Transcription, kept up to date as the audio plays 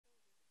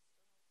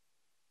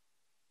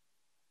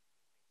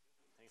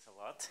Thanks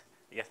a lot.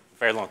 Yeah,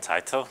 very long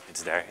title.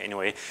 It's there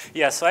anyway.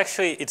 Yeah, so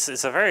actually,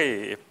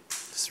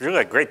 it's really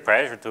a great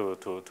pleasure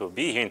to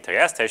be here in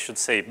Trieste. I should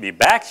say be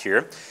back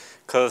here,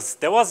 because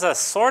there was a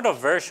sort of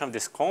version of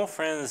this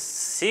conference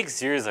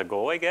 6 years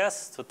ago, I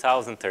guess,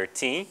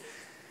 2013.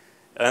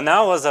 And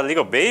I was a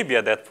little baby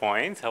at that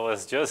point. I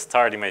was just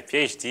starting my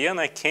PhD, and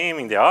I came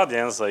in the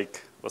audience, like,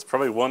 it was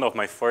probably one of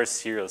my first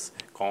serious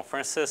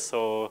conferences.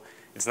 So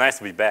it's nice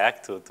to be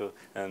back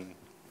and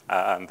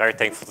I'm very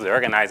thankful to the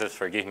organizers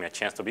for giving me a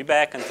chance to be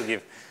back and to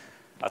give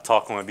a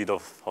talk on a bit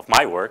of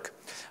my work.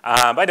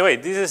 By the way,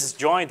 this is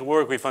joint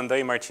work with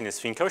Andrei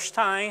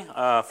Martinez-Finkelstein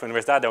from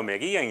Universidad de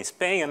Almería in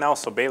Spain and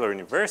also Baylor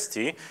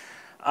University.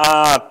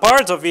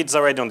 Part of it is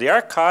already on the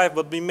archive,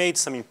 but we made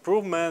some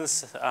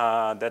improvements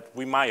that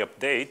we might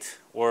update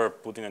or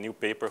put in a new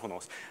paper, who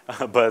knows.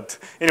 But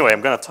anyway,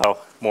 I'm going to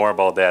talk more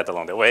about that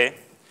along the way.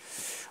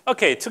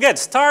 Okay, to get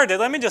started,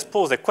 let me just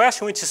pose a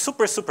question which is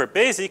super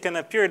basic and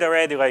appeared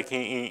already like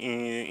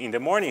in the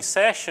morning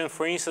session,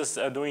 for instance,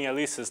 during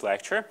Elise's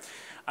lecture.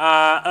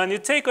 And you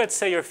take, let's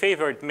say, your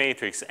favorite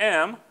matrix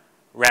M,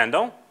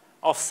 random,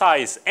 of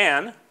size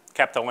n,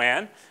 capital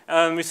N,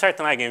 and with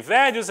certain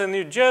eigenvalues, and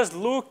you just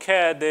look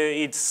at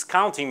its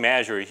counting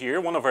measure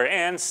here, 1 over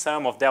n,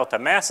 sum of delta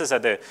masses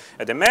at the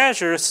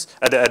eigenvalues,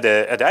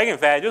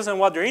 and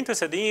what you're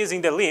interested in is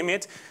in the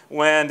limit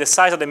when the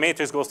size of the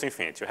matrix goes to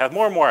infinity. You have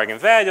more and more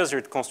eigenvalues,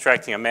 you're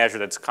constructing a measure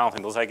that's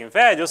counting those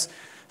eigenvalues,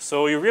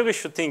 so you really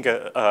should think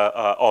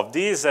of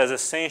this as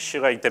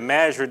essentially like the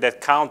measure that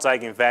counts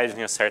eigenvalues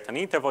in a certain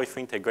interval if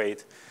you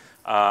integrate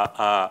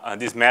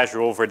this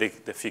measure over the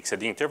fixed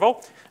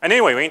interval. And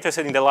anyway, we're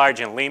interested in the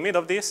Largian limit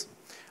of this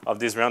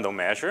random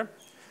measure.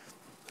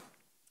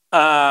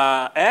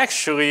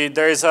 Actually,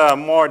 there is a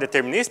more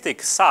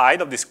deterministic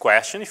side of this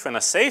question, if you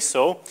want to say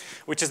so,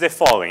 which is the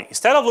following.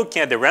 Instead of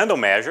looking at the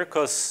random measure,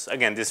 because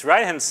again, this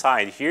right-hand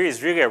side here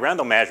is really a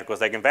random measure because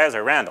the eigenvalues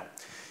are random.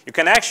 You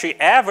can actually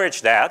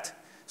average that.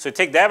 So you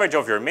take the average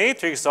of your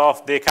matrix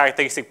of the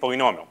characteristic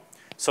polynomial.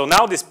 So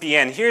now this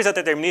Pn here is a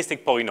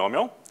deterministic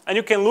polynomial. And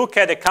you can look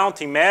at the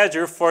counting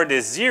measure for the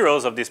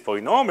zeros of this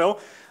polynomial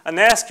and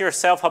ask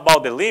yourself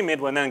about the limit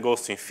when n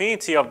goes to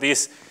infinity of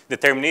this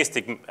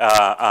deterministic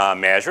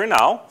measure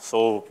now.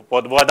 So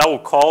what I will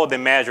call the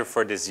measure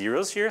for the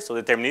zeros here, so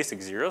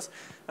deterministic zeros.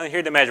 And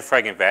here the measure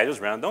for eigenvalues,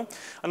 random.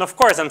 And of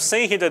course, I'm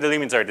saying here that the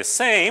limits are the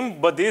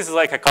same, but this is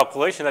like a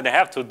calculation that I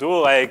have to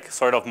do like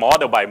sort of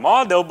model by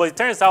model. But it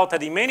turns out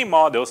that in many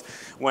models,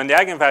 when the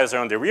eigenvalues are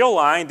on the real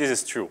line, this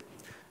is true.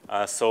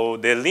 So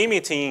the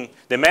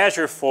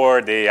measure for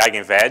the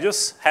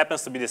eigenvalues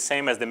happens to be the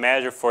same as the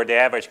measure for the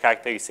average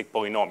characteristic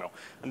polynomial.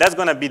 And that's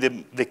going to be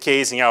the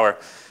case in our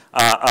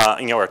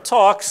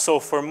talk. So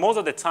for most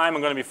of the time,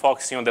 I'm going to be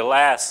focusing on the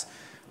last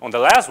one,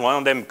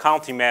 on the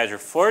counting measure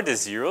for the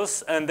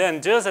zeros. And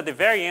then just at the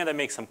very end, I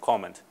make some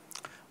comment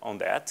on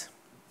that.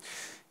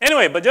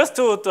 Anyway, but just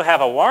to have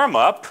a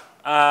warm-up,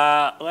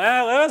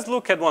 let's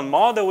look at one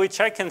model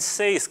which I can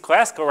say is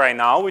classical right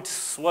now, which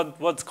is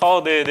what's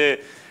called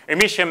the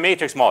hermitian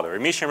matrix model,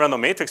 hermitian random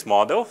matrix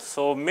model.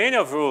 So many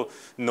of you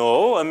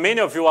know, and many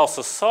of you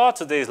also saw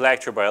today's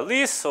lecture by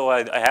Elise, so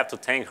I have to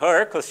thank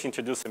her because she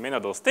introduced many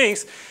of those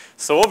things.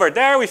 So over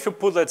there, if you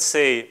put, let's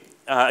say,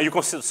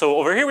 so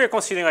over here we're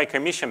considering like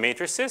hermitian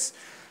matrices,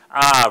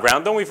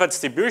 random with a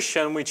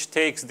distribution which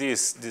takes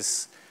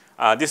this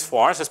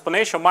form, so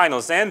exponential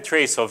minus n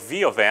trace of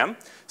v of m.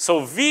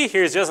 So v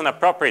here is just an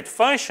appropriate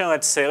function.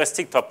 Let's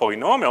stick to a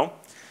polynomial.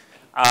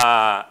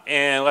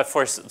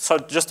 So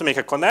just to make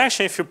a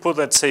connection, if you put,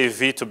 let's say,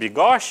 v to be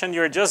Gaussian,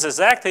 you're just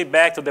exactly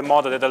back to the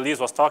model that Elise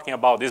was talking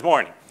about this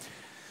morning.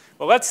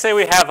 Well, let's say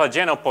we have a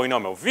general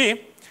polynomial v, and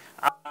then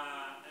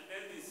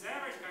this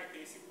average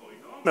characteristic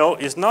polynomial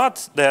is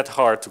not that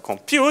hard to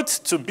compute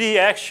to be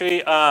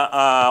actually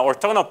an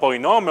orthogonal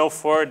polynomial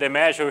for the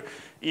measure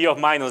e of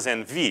minus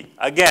nv.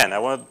 Again,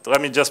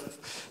 let me just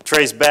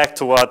trace back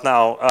to what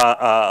now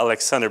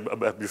Alexander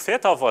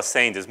Bufetov was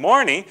saying this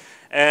morning.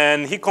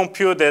 And he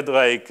computed,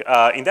 like,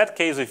 in that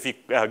case, with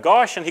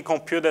Gaussian, he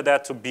computed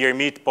that to be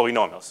Hermite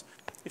polynomials.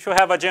 If you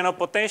have a general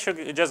potential,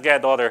 you just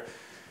get other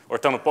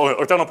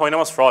orthogonal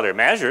polynomials for other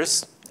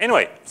measures.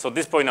 Anyway, so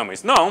this polynomial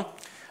is known.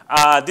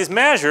 This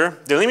measure,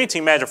 the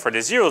limiting measure for the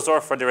zeros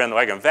or for the random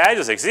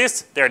eigenvalues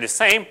exists. They're the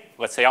same,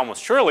 let's say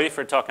almost surely, if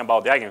we're talking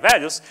about the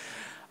eigenvalues.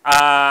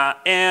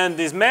 And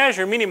this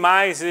measure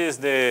minimizes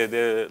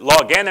the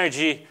log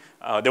energy,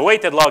 the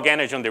weighted log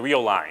energy on the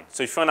real line.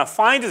 So if you want to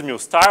find this mu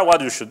star,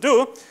 what you should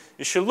do,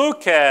 you should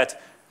look at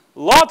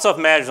lots of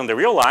measures on the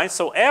real line,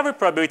 so every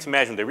probability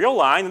measure on the real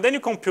line, and then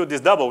you compute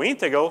this double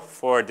integral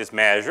for this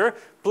measure,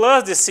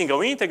 plus this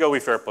single integral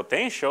with your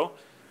potential,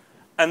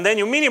 and then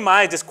you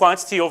minimize this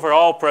quantity over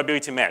all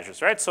probability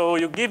measures, right? So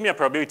you give me a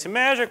probability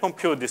measure,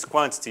 compute this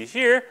quantity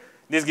here,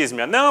 this gives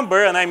me a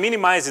number, and I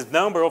minimize this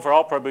number over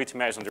all probability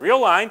measures on the real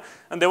line,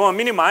 and the one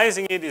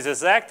minimizing it is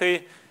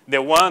exactly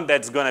the one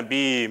that's going to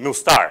be mu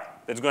star.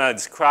 That's going to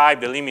describe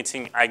the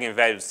limiting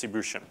eigenvalue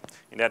distribution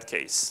in that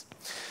case.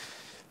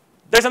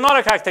 There's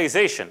another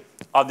characterization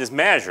of this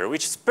measure,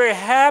 which is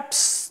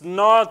perhaps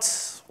not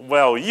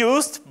well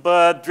used,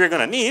 but we're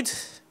going to need,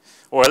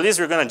 or at least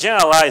we're going to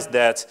generalize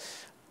that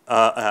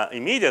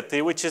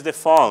immediately, which is the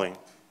following.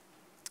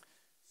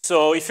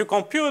 So if you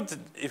compute,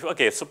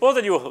 okay, suppose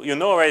that you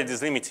know already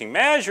this limiting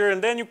measure,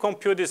 and then you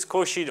compute this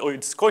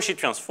Cauchy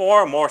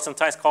transform, or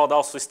sometimes called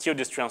also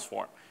Stieltjes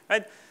transform,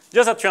 right?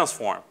 Just a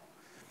transform,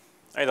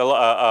 right?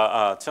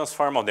 A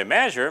transform of the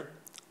measure.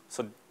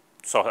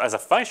 So as a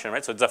function,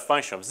 right? So it's a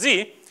function of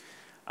z,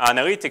 an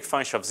analytic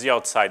function of z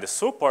outside the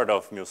support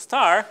of mu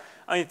star,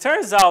 and it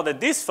turns out that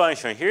this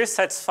function here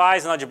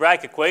satisfies an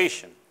algebraic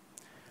equation.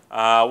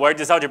 Where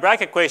this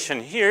algebraic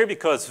equation here,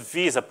 because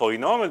v is a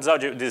polynomial,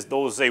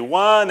 those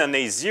a1 and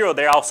a0,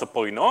 they're also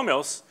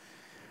polynomials.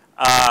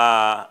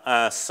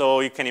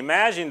 So you can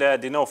imagine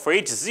that, for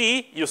each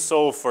z, you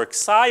solve for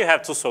xi, you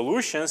have two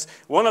solutions.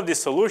 One of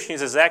these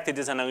solutions is exactly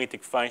this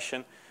analytic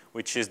function,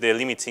 which is the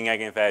limiting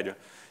eigenvalue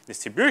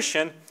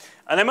distribution.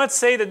 And I must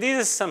say that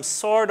this is some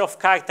sort of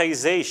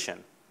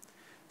characterization.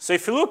 So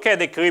if you look at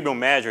the equilibrium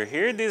measure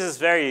here, this is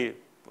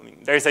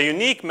there's a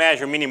unique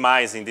measure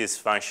minimizing this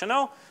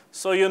functional.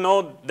 So you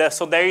know that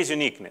there is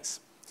uniqueness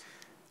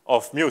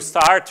of mu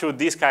star through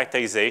this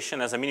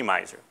characterization as a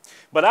minimizer.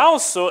 But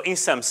also, in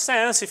some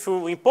sense, if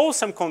you impose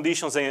some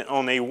conditions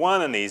on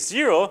A1 and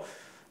A0,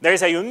 there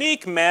is a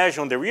unique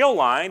measure on the real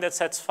line that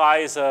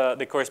satisfies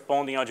the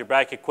corresponding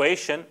algebraic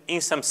equation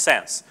in some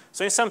sense.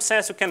 So in some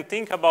sense, you can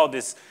think about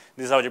this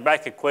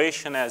algebraic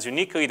equation as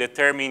uniquely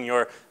determining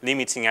your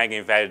limiting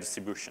eigenvalue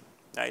distribution.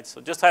 Right?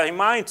 So just have in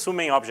mind two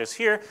main objects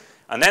here.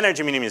 An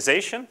energy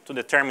minimization to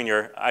determine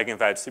your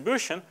eigenvalue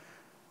distribution,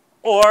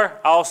 or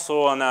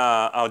also an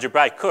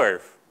algebraic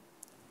curve,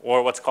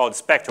 or what's called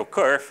spectral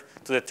curve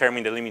to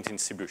determine the limiting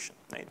distribution.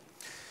 Right?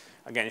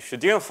 Again, if you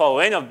didn't follow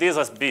any of these,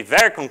 let's be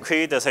very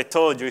concrete. As I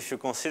told you, if you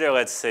consider,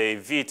 let's say,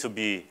 V to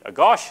be a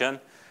Gaussian,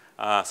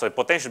 so the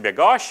potential to be a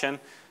Gaussian,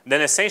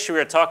 then essentially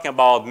we're talking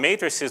about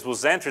matrices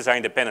whose entries are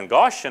independent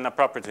Gaussian,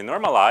 appropriately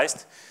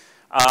normalized.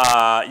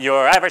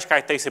 Your average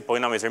characteristic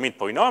polynomial is your mid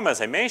polynomial,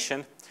 as I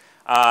mentioned.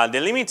 The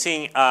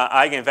limiting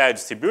eigenvalue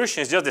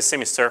distribution is just the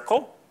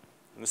semicircle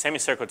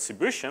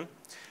distribution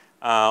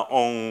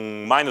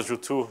on minus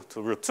root 2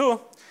 to root 2.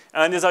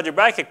 And this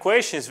algebraic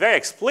equation is very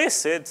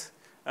explicit,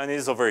 and it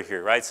is over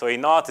here, right? So A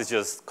naught is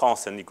just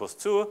constant equals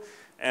 2,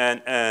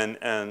 and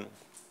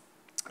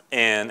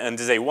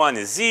this A1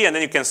 is Z, and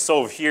then you can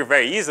solve here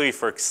very easily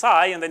for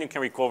Xi, and then you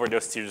can recover the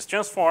Stieltjes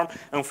transform,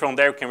 and from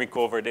there you can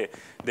recover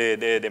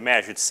the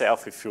measure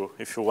itself if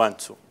you want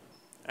to,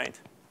 right?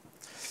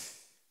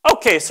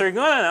 Okay, so we're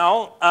going to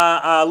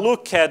now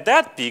look at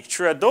that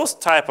picture, at those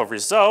type of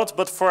results,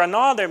 but for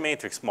another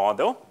matrix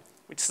model,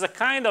 which is a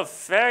kind of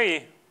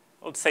very,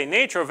 I would say,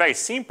 nature, very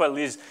simple, at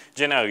least,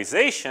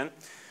 generalization,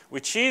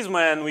 which is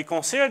when we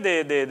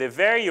consider the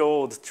very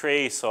old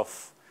trace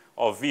of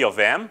V of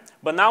M,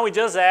 but now we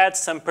just add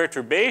some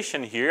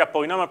perturbation here, a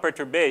polynomial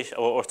perturbation,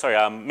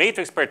 a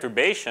matrix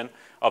perturbation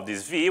of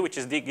this V, which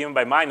is given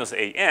by minus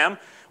AM,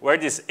 where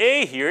this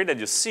A here that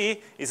you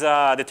see is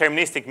a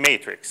deterministic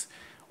matrix,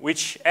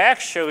 which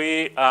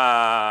actually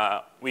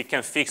we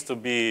can fix to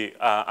be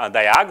a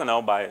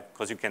diagonal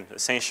because you can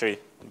essentially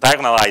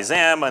diagonalize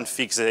M and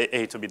fix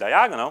A to be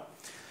diagonal.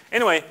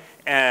 Anyway,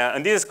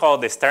 and this is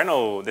called the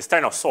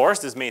external source,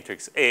 this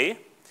matrix A.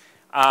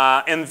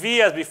 And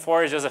V, as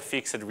before, is just a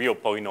fixed real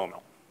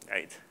polynomial,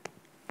 right?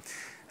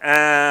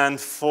 And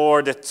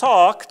for the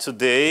talk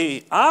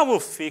today,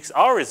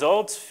 our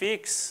results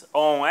fix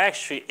on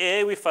actually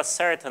A with a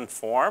certain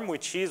form,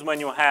 which is when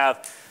you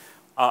have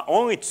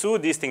only two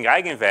distinct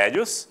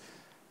eigenvalues.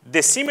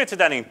 The symmetry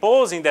that I'm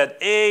imposing that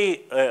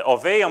A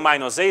of A and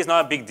minus A is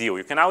not a big deal.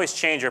 You can always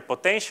change your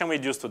potential and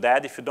reduce to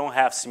that if you don't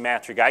have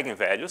symmetric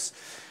eigenvalues.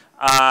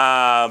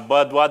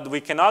 But what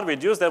we cannot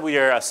reduce that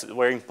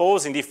we're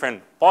imposing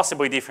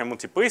possibly different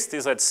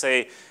multiplicities. Let's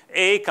say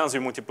A comes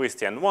with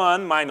multiplicity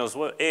n1, minus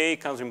A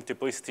comes with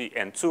multiplicity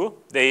n2.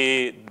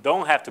 They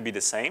don't have to be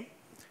the same,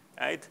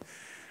 right?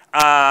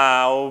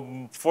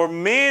 For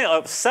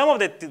some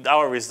of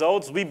our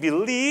results, we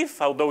believe,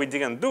 although we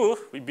didn't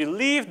we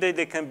believe that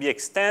they can be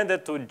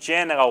extended to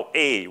general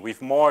A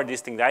with more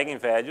distinct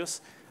eigenvalues.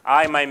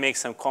 I might make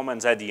some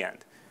comments at the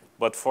end.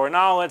 But for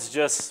now,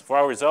 for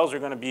our results, we're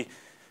going to be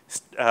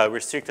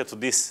restricted to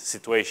this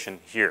situation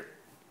here.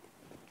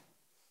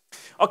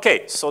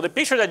 Okay, so the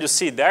picture that you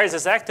see there is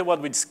exactly what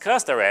we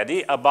discussed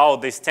already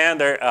about the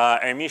standard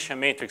hermitian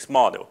matrix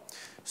model.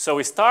 So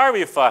we start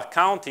with a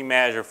counting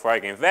measure for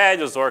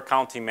eigenvalues or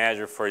counting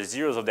measure for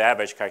zeros of the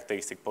average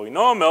characteristic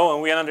polynomial,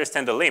 and we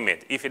understand the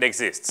limit if it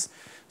exists.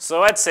 So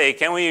let's say,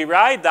 can we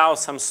write down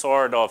some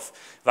sort of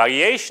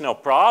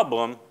variational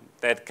problem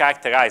that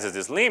characterizes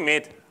this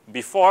limit?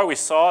 Before we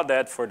saw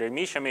that for the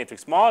hermitian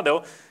matrix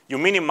model, you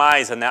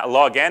minimize a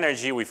log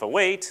energy with a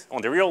weight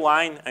on the real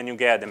line, and you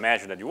get the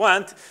measure that you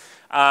want.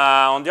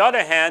 On the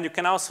other hand, you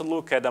can also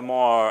look at a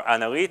more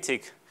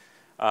analytic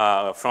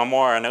from a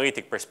more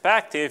analytic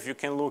perspective, you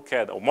can look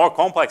at, or more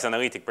complex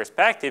analytic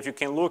perspective, you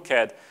can look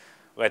at,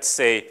 let's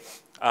say,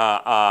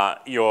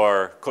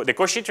 the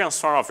Cauchy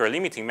transform of your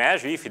limiting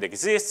measure, if it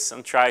exists,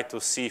 and try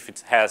to see if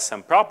it has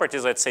some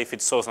properties. Let's say if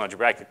it solves an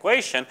algebraic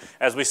equation,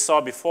 as we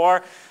saw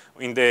before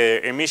in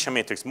the Hermitian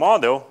matrix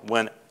model,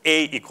 when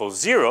A equals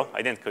 0,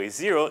 identically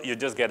 0, you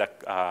just get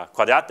a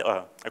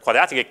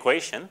quadratic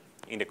equation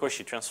in the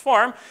Cauchy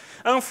transform.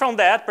 And from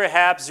that,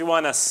 perhaps you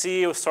want to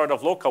see sort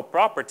of local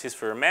properties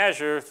for your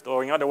measure,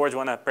 or in other words, you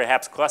want to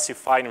perhaps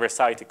classify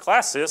universality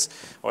classes,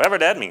 whatever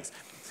that means.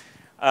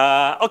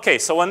 Okay,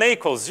 so when A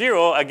equals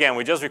 0, again,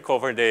 we just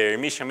recovered the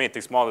Hermitian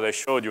matrix model that I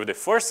showed you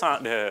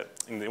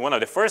in one of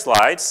the first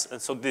slides.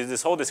 And so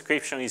this whole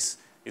description is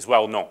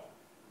well known.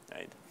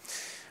 Right?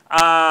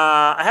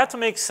 I have to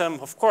make some,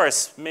 of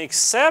course, I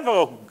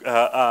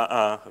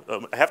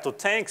have to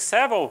thank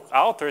several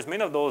authors,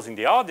 many of those in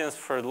the audience,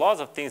 for lots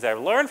of things I've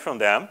learned from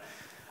them.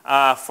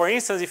 For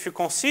instance, if you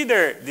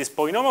consider this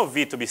polynomial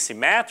V to be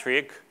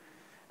symmetric,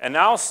 and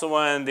also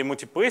when the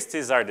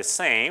multiplicities are the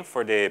same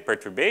for the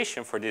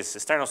perturbation for this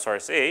external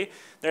source A,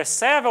 there are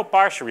several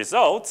partial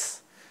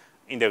results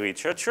in the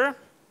literature.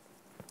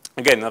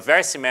 Again, a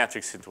very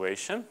symmetric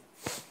situation.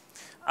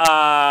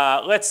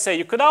 Let's say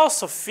you could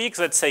also fix,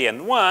 let's say,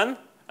 N1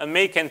 and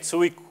make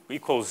N2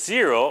 equals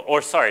 0,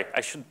 or sorry,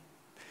 I should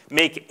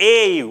make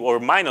A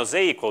or minus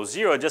A equals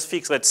 0, just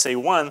fix, let's say,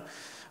 one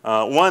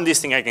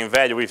distinct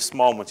eigenvalue with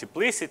small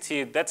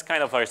multiplicity. That's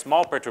kind of a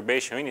small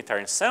perturbation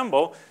unitary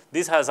ensemble.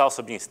 This has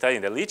also been studied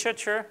in the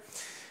literature.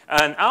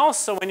 And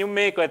also, when you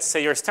make, let's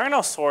say, your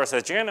external source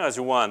as general as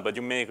you want, but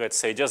you make, let's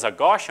say, just a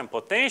Gaussian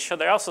potential,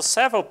 there are also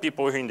several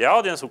people here in the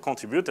audience who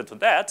contributed to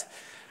that.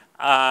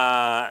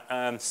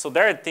 So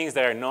there are things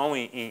that are known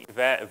in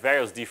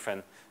various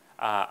different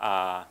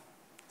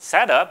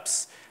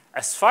setups.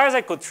 As far as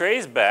I could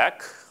trace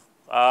back,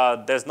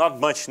 there's not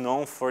much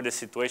known for the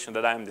situation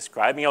that I'm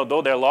describing,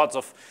 although there are lots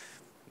of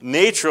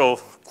natural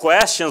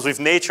questions with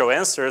natural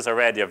answers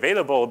already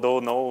available, although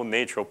no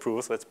natural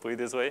proofs, let's put it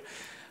this way.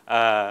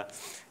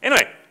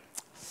 Anyway,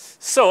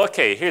 so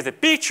okay, here's the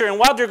picture, and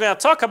what we're going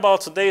to talk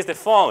about today is the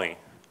following.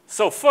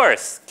 So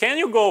first, can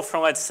you go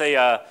from, let's say,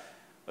 a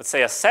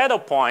set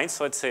of points,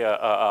 let's say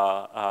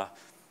a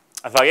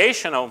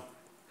variational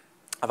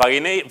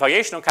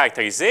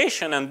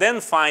characterization, and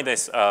then find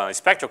a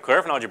spectral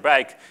curve, an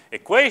algebraic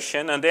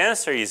equation? And the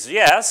answer is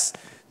yes.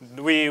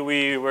 We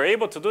were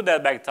able to do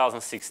that back in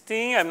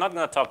 2016. I'm not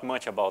going to talk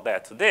much about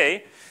that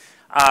today.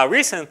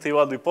 Recently,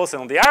 what we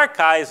posted on the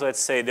archives, let's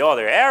say the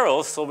other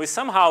arrows, so we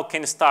somehow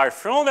can start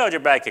from the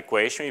algebraic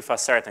equation with a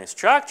certain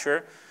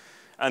structure,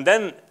 and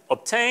then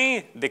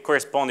obtain the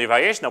corresponding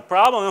variational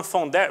problem, and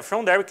from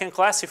there we can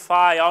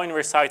classify all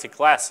universality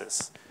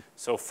classes.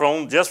 So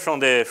just from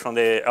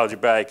the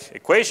algebraic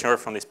equation or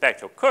from the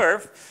spectral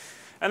curve.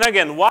 And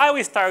again, why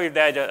we start with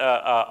that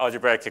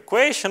algebraic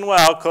equation?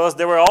 Well, because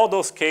there were all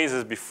those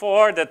cases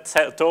before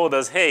that told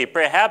us, hey,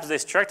 perhaps the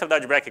structure of the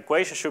algebraic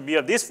equation should be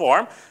of this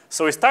form.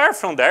 So we started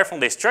from there, from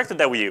the structure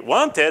that we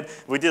wanted.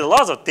 We did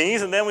lots of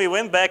things, and then we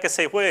went back and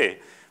said,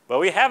 wait, but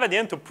we have at the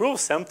end to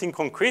prove something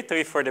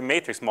concretely for the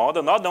matrix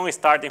model, not only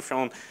starting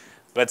from,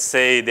 let's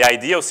say, the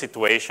ideal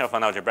situation of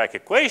an algebraic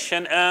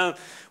equation. And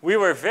we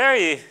were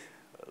very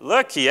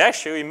lucky,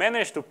 actually. We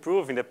managed to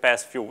prove in the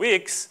past few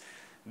weeks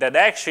that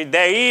actually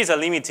there is a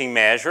limiting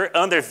measure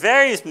under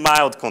very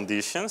mild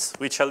conditions,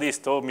 which at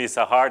least told me it's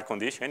a hard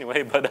condition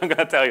anyway, but I'm going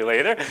to tell you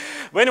later.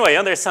 But anyway,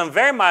 under some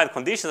very mild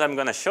conditions I'm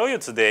going to show you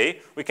today,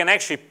 we can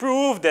actually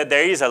prove that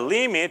there is a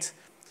limit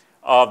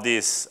of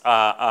those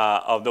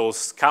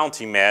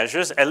counting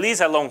measures, at least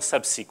along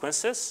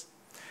subsequences.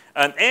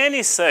 And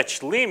any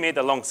such limit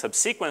along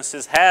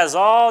subsequences has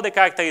all the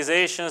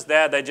characterizations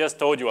that I just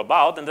told you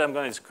about and that I'm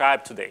going to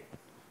describe today.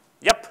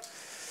 Yep.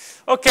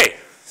 Okay.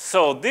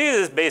 So this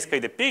is basically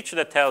the picture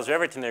that tells you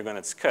everything they're going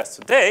to discuss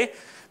today.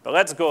 But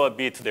let's go a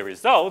bit to the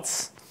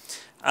results.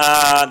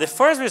 The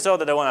first result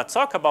that I want to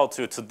talk about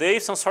today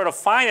is some sort of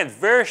finite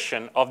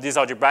version of this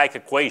algebraic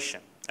equation.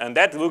 And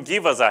that will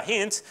give us a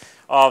hint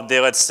of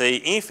the, let's say,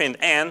 infinite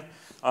n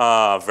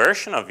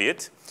version of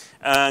it.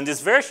 And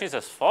this version is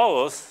as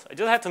follows. I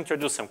just have to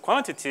introduce some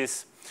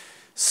quantities.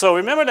 So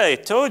remember that I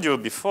told you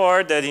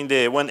before that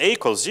when A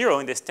equals 0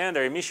 in the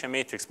standard Hermitian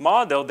matrix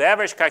model, the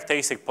average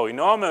characteristic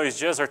polynomial is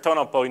just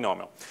orthogonal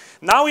polynomial.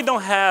 Now we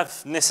don't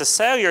have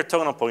necessarily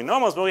orthogonal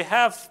polynomials, but we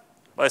have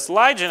a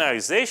slight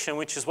generalization,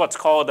 which is what's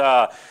called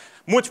a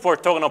multiple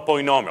orthogonal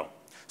polynomial.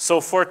 So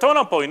for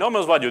orthogonal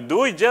polynomials, what you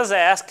do is just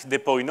ask the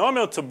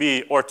polynomial to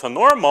be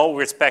orthonormal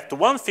with respect to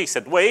one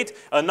fixed weight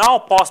and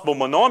all possible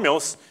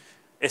monomials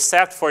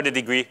except for the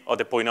degree of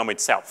the polynomial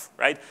itself,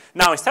 right?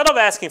 Now, instead of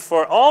asking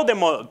for the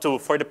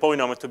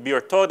polynomial to be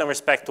orthogonal with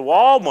respect to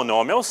all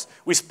monomials,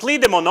 we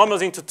split the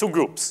monomials into two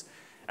groups.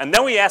 And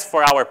then we ask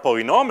for our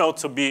polynomial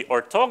to be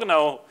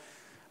orthogonal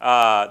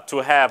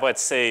to have,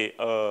 let's say,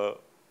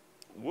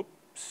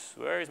 whoops,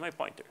 where is my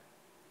pointer?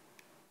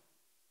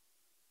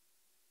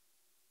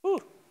 Ooh,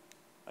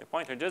 my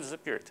pointer just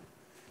disappeared.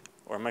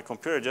 Or my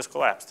computer just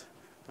collapsed.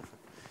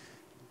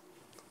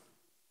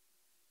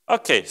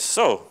 Okay,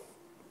 so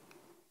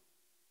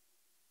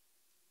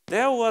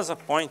there was a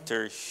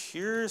pointer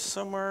here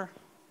somewhere.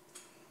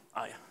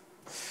 Oh, yeah.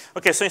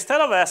 Okay, so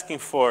instead of asking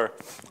for,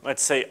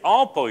 let's say,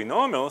 all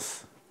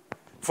polynomials,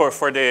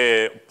 for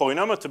the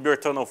polynomial to be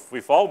orthogonal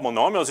with all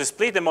monomials, you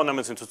split the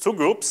monomials into two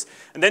groups,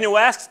 and then you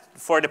ask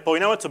for the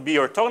polynomial to be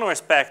orthogonal with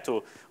respect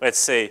to, let's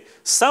say,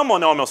 some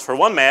monomials for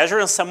one measure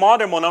and some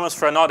other monomials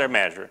for another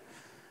measure.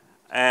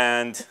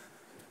 And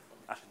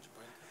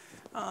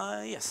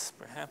yes,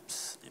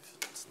 perhaps if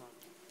it's not.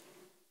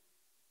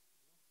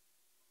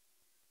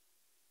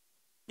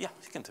 Yeah,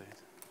 you can do it.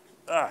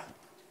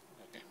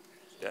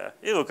 Yeah,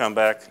 it will come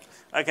back.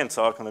 I can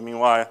talk in the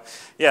meanwhile.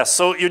 Yeah,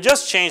 so you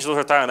just change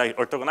those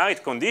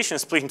orthogonality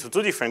conditions, split into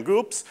two different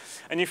groups.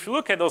 And if you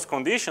look at those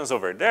conditions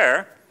over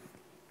there,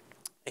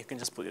 you can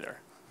just put it there.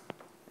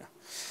 Yeah.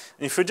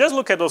 If you just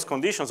look at those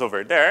conditions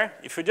over there,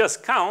 if you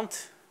just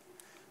count,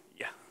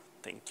 yeah,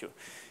 thank you.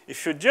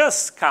 If you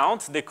just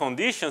count the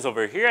conditions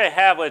over here, I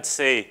have, let's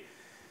say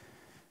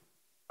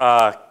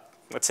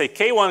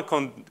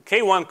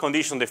K1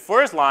 condition the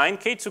first line,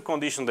 K2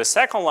 condition the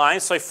second line,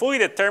 so I fully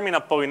determine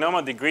a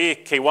polynomial degree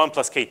K1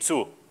 plus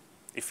K2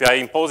 if I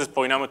impose this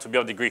polynomial to be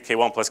of degree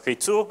K1 plus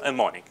K2 and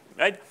monic,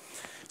 right?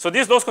 So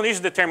those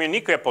conditions determine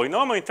uniquely a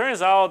polynomial. It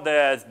turns out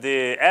that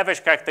the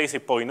average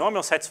characteristic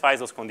polynomial satisfies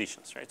those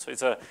conditions, right? So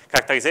it's a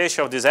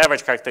characterization of this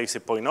average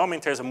characteristic polynomial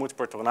in terms of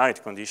multiple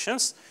orthogonality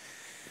conditions.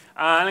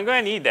 And I'm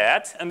going to need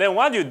that. And then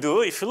what you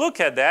do, if you look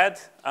at that,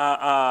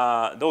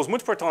 those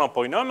multiple orthogonal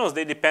polynomials,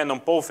 they depend on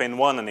both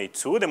n1 and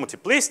a2, the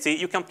multiplicity.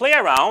 You can play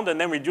around and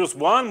then reduce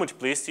one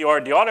multiplicity or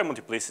the other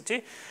multiplicity,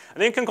 and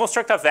then you can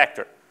construct a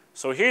vector.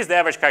 So here's the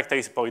average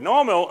characteristic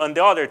polynomial, and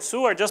the other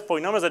two are just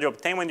polynomials that you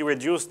obtain when you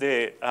reduce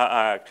the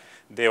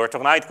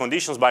orthogonality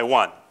conditions by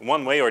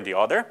one way or the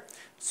other.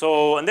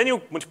 So, and then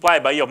you multiply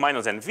by e of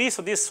minus nv,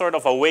 so this is sort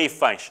of a wave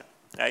function,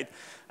 right?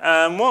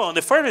 Well,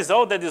 the first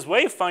result that this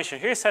wave function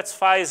here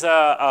satisfies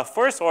a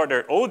first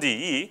order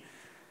ODE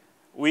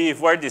with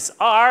where this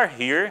R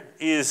here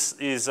is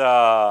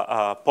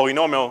a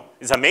polynomial,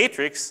 is a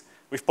matrix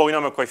with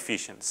polynomial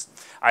coefficients.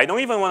 I don't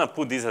even want to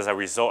put this as a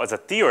result, as a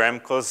theorem,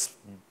 because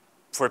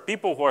for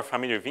people who are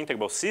familiar with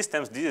integrable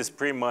systems, this is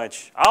pretty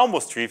much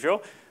almost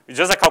trivial. It's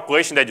just a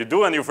calculation that you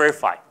do and you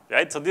verify,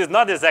 right? So this is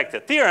not exactly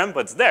a theorem,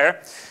 but it's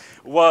there.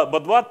 Well,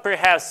 but what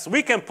perhaps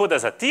we can put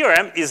as a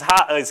theorem is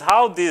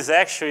how this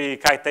actually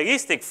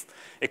characteristic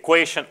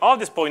equation of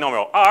this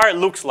polynomial R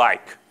looks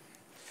like.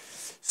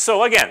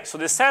 So again, so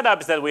the setup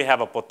is that we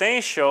have a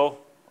potential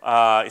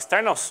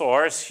external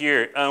source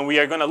here, and we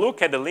are going to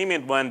look at the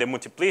limit when the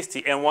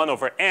multiplicity n1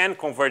 over n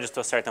converges to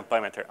a certain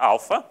parameter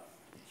alpha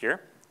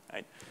here.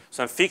 Right?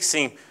 So I'm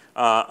fixing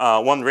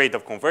one rate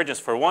of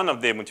convergence for one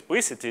of the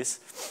multiplicities.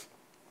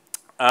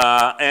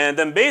 And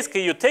then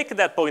basically you take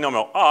that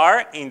polynomial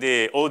R in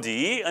the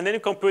ODE, and then you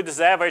compute this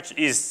average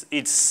is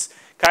its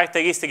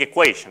characteristic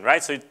equation,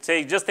 right? So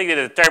you just take the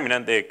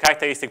determinant, the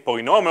characteristic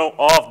polynomial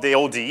of the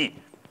ODE,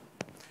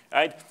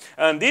 right?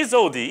 And this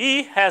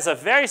ODE has a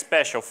very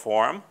special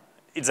form.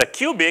 It's a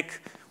cubic,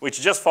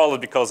 which just follows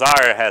because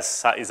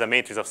R is a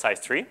matrix of size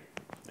 3.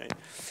 Right?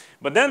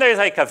 But then there's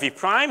like a V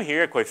prime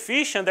here,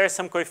 coefficient. There's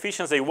some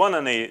coefficients A1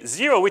 and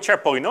A0, which are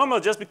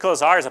polynomial just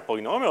because R is a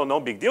polynomial, no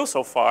big deal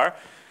so far.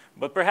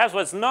 But perhaps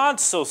what's not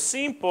so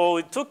simple,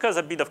 it took us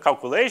a bit of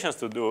calculations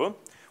to do,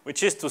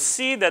 which is to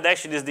see that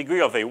actually this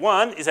degree of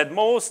A1 is at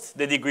most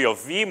the degree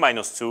of V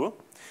minus 2.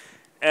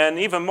 And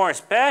even more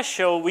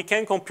special, we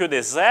can compute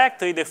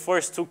exactly the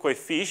first two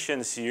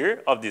coefficients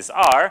here of this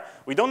R.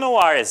 We don't know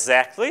R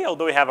exactly,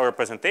 although we have a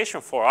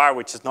representation for R,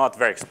 which is not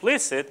very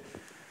explicit.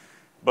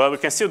 But we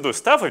can still do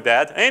stuff with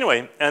that.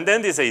 Anyway, and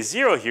then this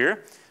A0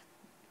 here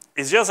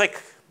is just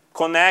like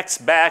connects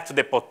back to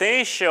the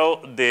potential,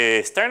 the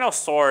external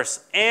source,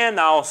 and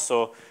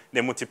also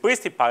the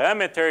multiplicity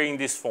parameter in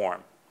this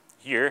form.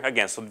 Here,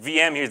 again, so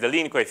Vm here is the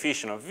leading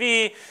coefficient of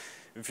V,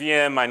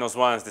 Vm minus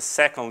 1 is the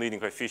second leading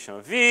coefficient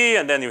of V,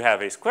 and then you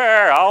have A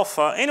square,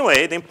 alpha.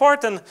 Anyway, the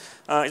important,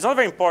 it's not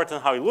very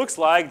important how it looks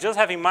like. Just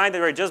have in mind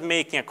that we're just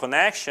making a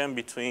connection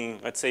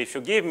between, let's say, if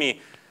you give me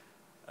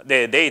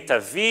the data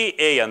V,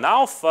 A, and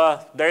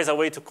alpha, there's a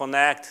way to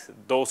connect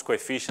those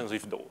coefficients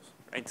with those,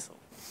 right? So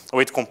a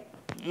way to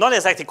not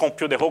exactly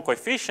compute the whole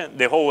coefficient,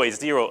 the whole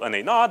A0 and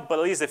A0, but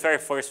at least the very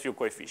first few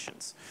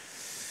coefficients.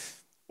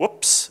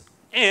 Whoops.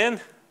 And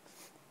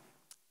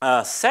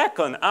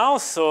second,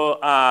 also,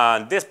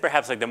 this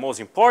perhaps like the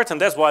most important,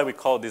 that's why we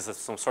call this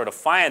some sort of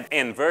finite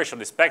inversion of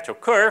the spectral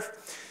curve.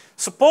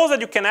 Suppose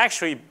that you can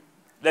actually,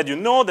 that you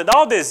know that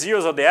all the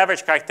zeros of the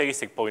average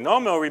characteristic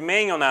polynomial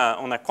remain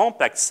on a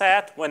complex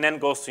set when n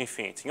goes to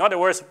infinity. In other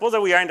words, suppose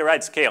that we are in the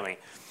right scaling.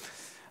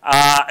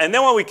 And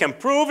then what we can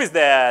prove is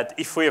that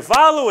if we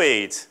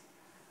evaluate,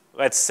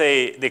 let's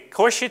say, the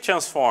Cauchy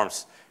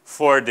transforms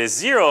for the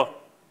zero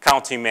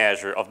counting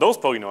measure of those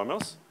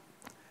polynomials,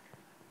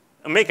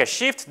 and make a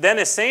shift, then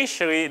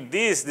essentially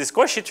this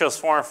Cauchy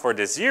transform for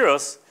the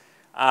zeros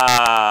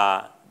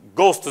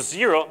goes to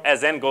 0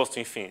 as n goes to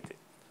infinity.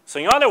 So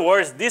in other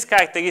words, this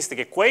characteristic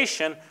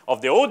equation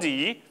of the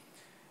ODE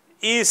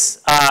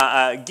is,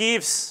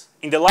 gives,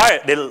 in the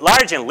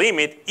Largian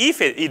limit, if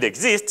it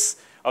exists,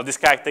 of this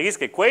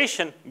characteristic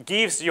equation,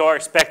 gives your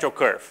spectral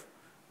curve.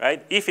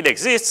 right? If it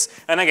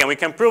exists, and again, we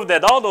can prove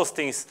that all those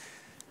things,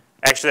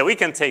 actually, we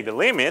can take the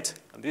limit.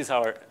 These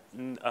are,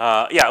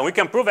 yeah, we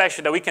can prove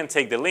actually that we can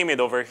take the limit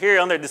over here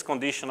under this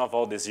condition of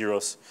all the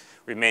zeros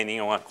remaining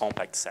on a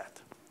compact set.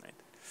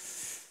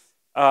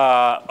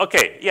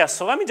 Okay, yeah,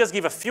 so let me just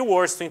give a few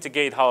words to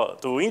indicate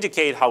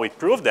how we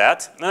prove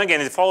that. And again,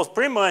 it follows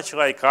pretty much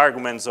like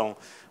arguments on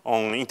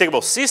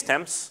integrable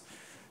systems.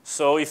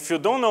 So if you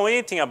don't know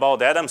anything about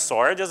that, I'm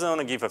sorry, I just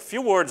want to give a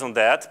few words on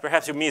that.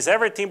 Perhaps you miss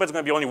everything, but it's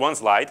going to be only one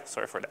slide.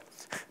 Sorry for that.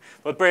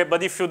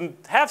 But if you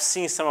have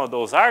seen some of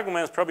those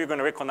arguments, probably you're going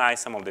to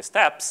recognize some of the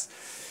steps.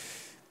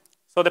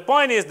 So the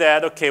point is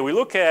that, okay, we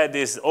look at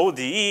this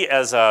ODE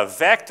as a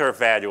vector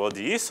value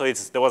ODE. So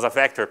there was a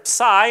vector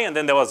psi, and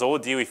then there was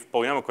ODE with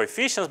polynomial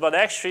coefficients. But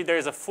actually, there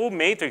is a full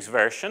matrix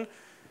version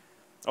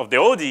of the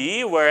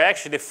ODE, where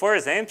actually the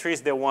first entry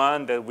is the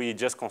one that we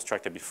just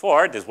constructed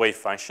before, this wave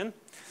function.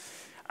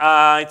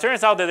 It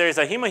turns out that there is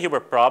a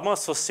Riemann-Hilbert problem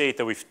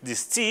associated with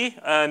this T,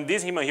 and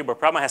this Riemann-Hilbert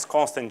problem has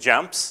constant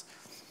jumps.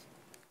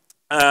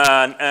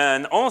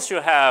 And once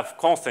you have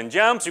constant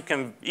jumps, you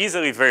can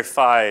easily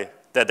verify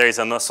that there is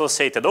an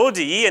associated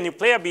ODE, and you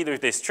play a bit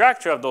with the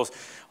structure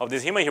of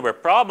this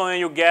Riemann-Hilbert problem, and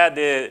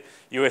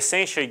you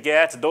essentially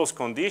get those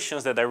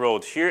conditions that I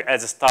wrote here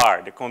as a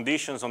star, the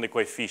conditions on the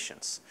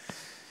coefficients.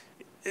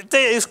 It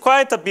is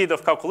quite a bit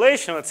of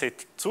calculation, let's say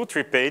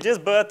 2-3 pages,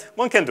 but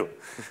one can do.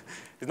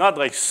 It's not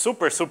like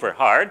super, super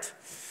hard.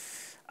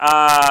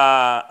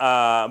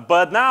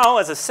 But now,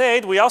 as I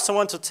said, we also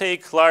want to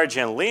take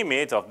Lagrangian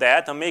limit of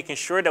that and making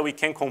sure that we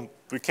can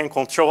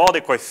control all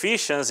the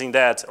coefficients in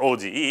that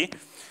ODE.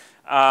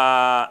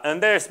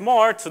 And there's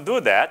more to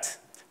do that.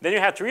 Then you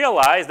have to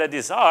realize that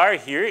this R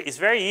here is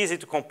very easy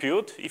to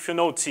compute if you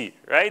know T,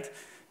 right?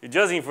 You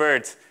just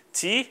invert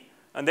T,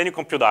 and then you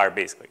compute R,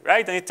 basically,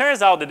 right? And it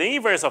turns out that the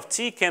inverse of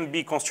T can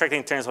be constructed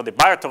in terms of the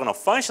biorthogonal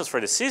functions for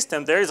the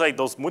system. There is like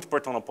those multiple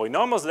orthogonal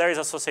polynomials. There is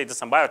associated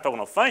some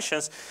biorthogonal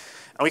functions.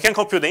 And we can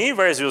compute the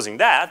inverse using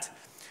that.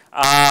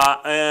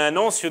 And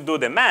once you do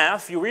the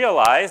math, you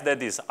realize that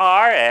this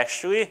R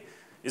actually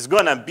is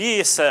going to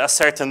be a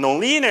certain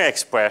nonlinear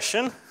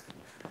expression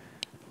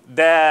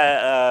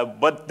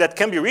but that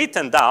can be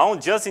written down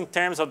just in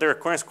terms of the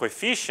recurrence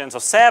coefficients, or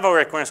several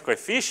recurrence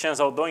coefficients,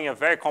 although in a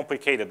very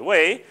complicated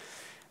way.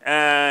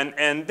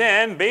 And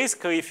then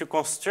basically, if you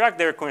construct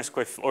the recurrence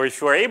coefficients, or if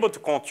you are able to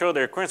control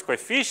the recurrence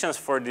coefficients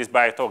for this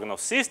biorthogonal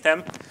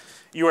system,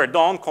 you are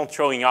done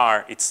controlling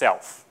R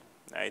itself.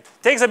 Right?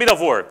 It takes a bit of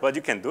work, but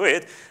you can do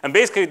it. And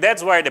basically,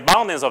 that's where the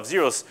boundedness of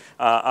zeros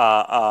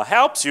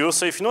helps you.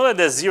 So if you know that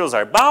the zeros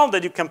are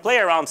bounded, you can play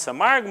around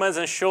some arguments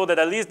and show that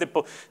at least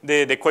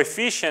the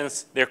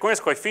coefficients, the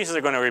recurrence coefficients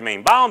are going to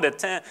remain bounded.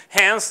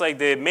 Hence, like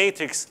the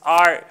matrix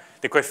R,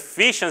 the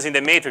coefficients in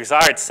the matrix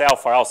R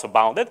itself are also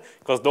bounded,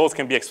 because those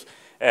can be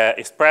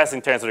expressed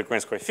in terms of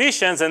recurrence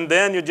coefficients. And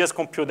then you just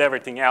compute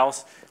everything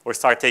else, or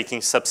start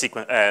taking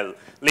subsequent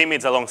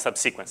limits along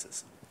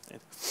subsequences.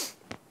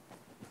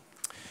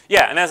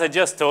 Yeah, and as I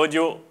just told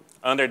you,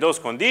 under those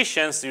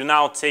conditions, you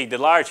now take the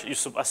large, you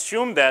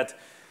assume that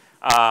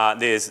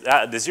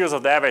the zeros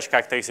of the average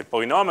characteristic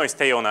polynomial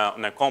stay on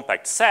a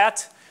compact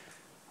set,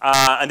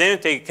 and then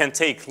you can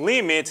take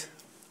limit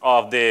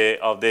of the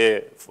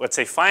let's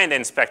say,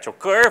 finite spectral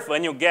curve,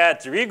 and you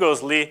get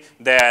rigorously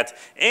that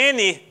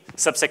any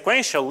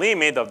subsequential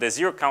limit of the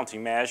zero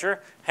counting measure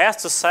has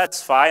to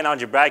satisfy an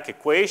algebraic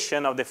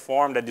equation of the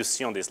form that you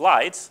see on the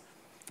slides.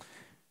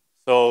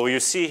 So you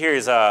see here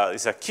is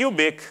a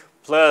cubic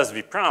plus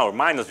v prime or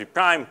minus v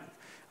prime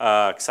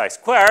psi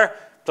square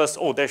plus,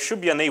 oh, there should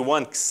be an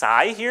A1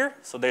 psi here.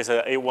 So there's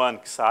an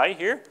A1 psi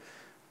here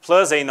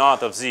plus A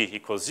naught of z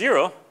equals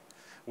 0,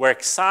 where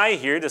psi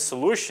here, the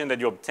solution that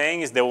you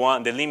obtain is the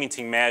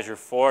limiting measure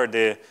for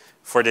the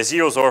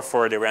zeros or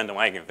for the random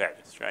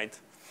eigenvalues, right?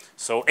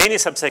 So any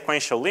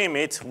subsequential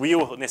limit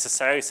will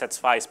necessarily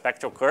satisfy a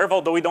spectral curve,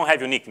 although we don't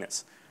have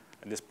uniqueness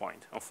at this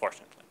point,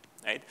 unfortunately.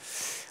 Right?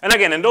 And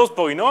again, in those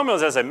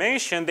polynomials, as I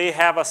mentioned, they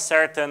have a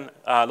certain,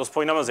 those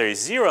polynomials are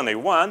 0 and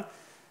A1,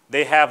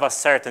 they have a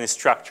certain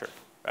structure,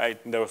 right?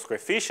 Those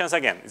coefficients,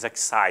 again, is a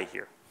psi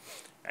here.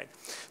 Right?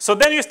 So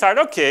then you start,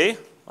 okay,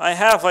 I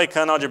have like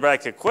an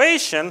algebraic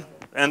equation,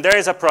 and there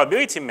is a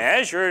probability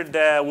measure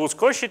that whose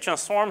Cauchy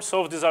transform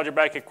solves this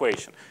algebraic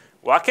equation.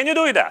 What can you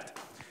do with that?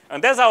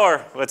 And that's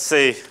our, let's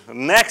say,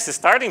 next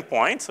starting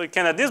point. So you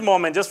can, at this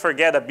moment, just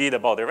forget a bit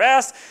about the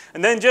rest,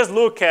 and then just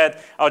look at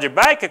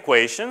algebraic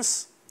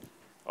equations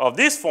of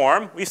this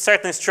form with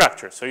certain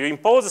structure. So you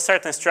impose a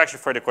certain structure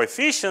for the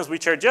coefficients,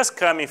 which are just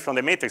coming from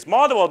the matrix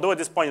model, although at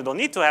this point you don't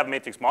need to have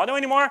matrix model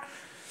anymore.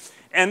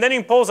 And then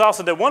impose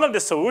also that one of the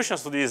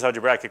solutions to this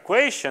algebraic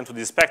equation, to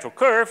this spectral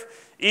curve,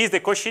 is the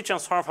Cauchy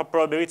transform of a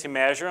probability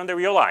measure on the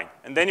real line.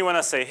 And then you want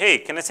to say, hey,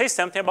 can I say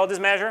something about this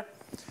measure?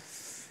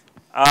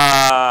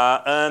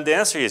 And the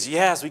answer is,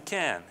 yes, we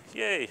can.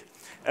 Yay.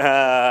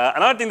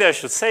 Another thing that I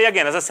should say,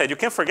 again, as I said, you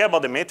can forget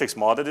about the matrix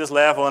model at this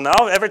level. And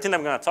now everything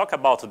I'm going to talk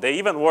about today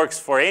even works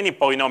for any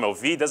polynomial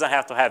v. It doesn't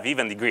have to have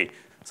even degree.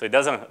 So it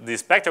doesn't, the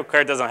spectral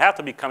curve doesn't have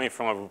to be coming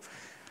from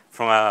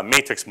from a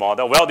matrix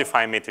model,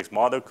 well-defined matrix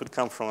model. It could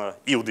come from a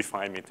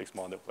ill-defined matrix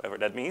model, whatever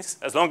that means,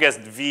 as long as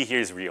V here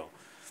is real.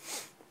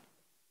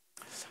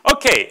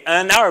 Okay,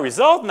 and our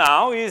result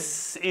now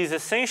is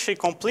essentially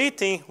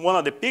completing one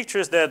of the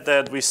pictures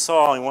that we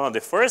saw in one of the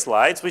first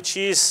slides, which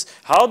is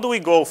how do we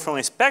go from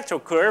a spectral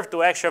curve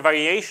to actual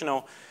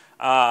variational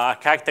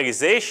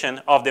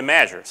characterization of the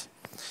measures.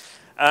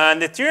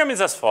 And the theorem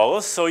is as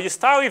follows. So you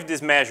start with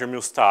this measure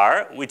mu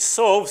star, which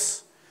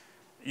solves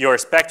your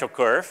spectral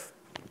curve,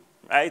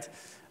 right?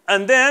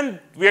 And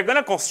then we are going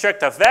to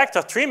construct a vector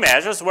of 3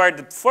 measures where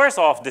the first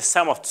of the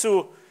sum of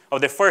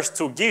the first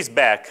two gives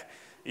back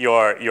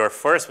your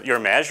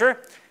measure.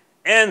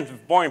 And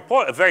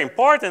very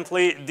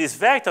importantly, this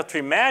vector of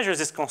 3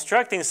 measures is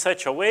constructed in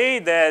such a way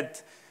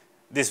that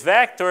this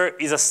vector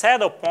is a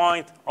saddle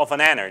point of an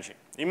energy.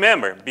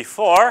 Remember,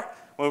 before,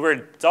 when we were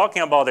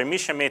talking about the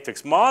hermitian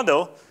matrix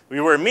model, we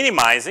were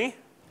minimizing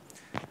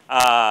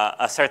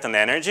a certain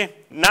energy.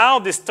 Now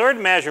this third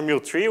measure,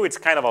 mu3, which is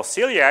kind of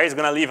auxiliary, is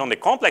going to live on the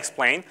complex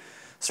plane.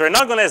 So we're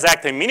not going to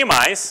exactly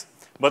minimize,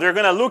 but we're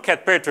going to look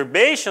at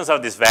perturbations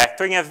of this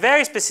vector in a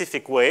very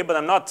specific way, but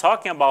I'm not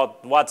talking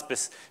about what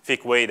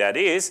specific way that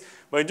is,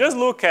 but just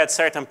look at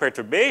certain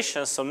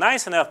perturbations, so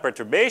nice enough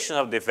perturbations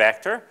of the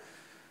vector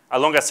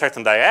along a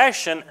certain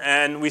direction,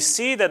 and we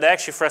see that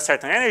actually for a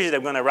certain energy that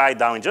I'm going to write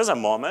down in just a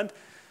moment,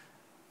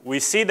 we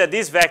see that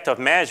this vector of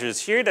measures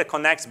here that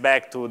connects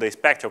back to the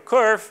spectral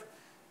curve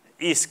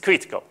is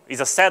critical, is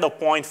a saddle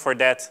point for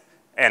that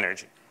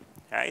energy,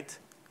 right?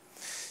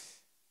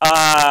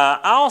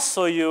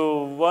 Also,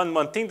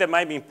 one thing that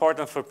might be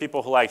important for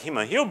people who like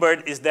Riemann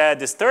Hilbert is that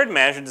this third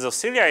measure, this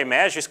auxiliary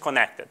measure, is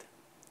connected.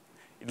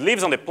 It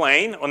lives on the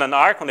plane, on an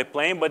arc on the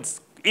plane, but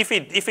if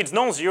it's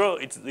non-zero,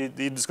 it's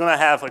going to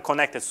have a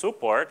connected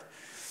support.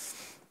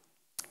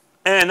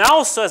 And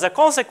also, as a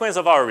consequence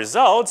of our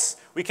results,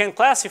 we can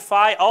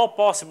classify all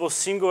possible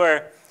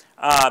singular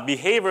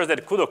behaviors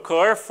that could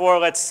occur for,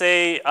 let's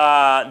say,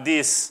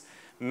 this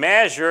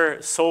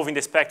measure solving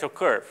the spectral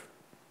curve.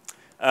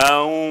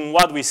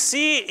 What we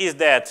see is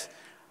that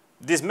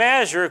this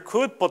measure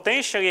could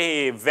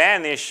potentially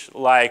vanish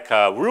like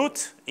a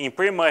root in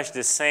pretty much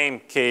the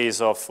same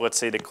case of, let's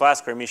say, the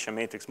classical hermitian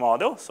matrix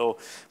model. So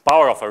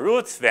power of a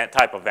root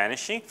type of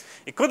vanishing.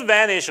 It could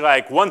vanish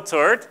like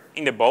 1/3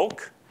 in the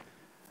bulk,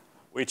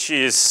 which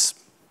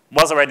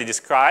was already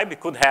described. It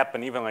could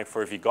happen even like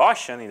for V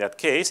Gaussian in that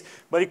case.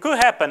 But it could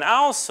happen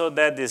also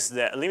that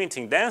the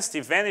limiting density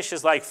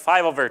vanishes like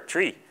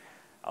 5/3.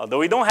 Although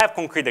we don't have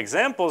concrete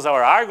examples,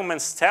 our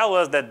arguments tell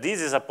us that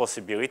this is a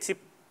possibility.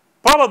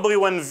 Probably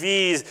when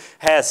V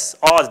has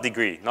odd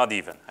degree, not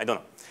even. I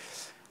don't know.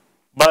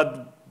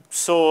 But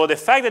so the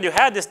fact that you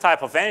had this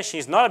type of vanishing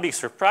is not a big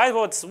surprise.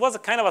 Well, it was a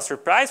kind of a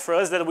surprise for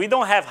us that we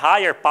don't have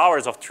higher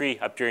powers of 3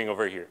 appearing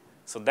over here.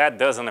 So that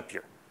doesn't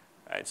appear.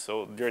 Right?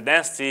 So your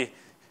density,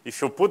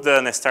 if you put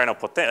an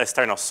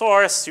external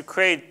source,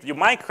 you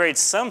might create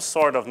some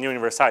sort of new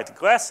universality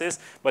classes,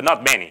 but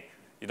not many.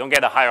 You don't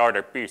get a higher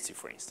order PRC,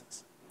 for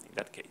instance, in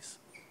that case.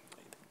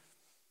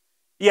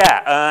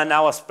 Yeah,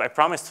 now I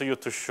promised to you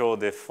to show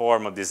the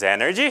form of this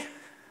energy.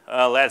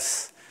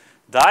 Let's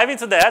dive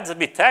into that. It's a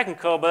bit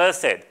technical, but as I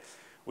said,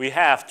 we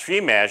have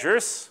 3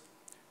 measures.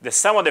 The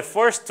sum of the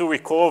first 2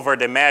 recover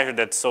the measure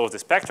that solves the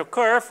spectral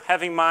curve,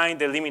 have in mind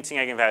the limiting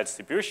eigenvalue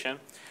distribution.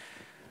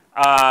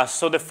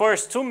 So the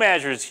first 2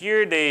 measures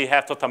here, they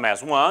have total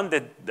mass 1,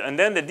 and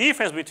then the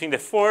difference between the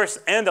first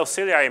and the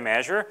auxiliary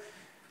measure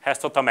has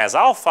total mass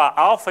alpha.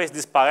 Alpha is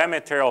this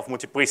parameter of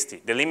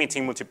multiplicity, the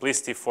limiting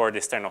multiplicity for the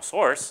external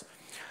source.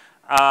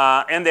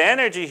 And the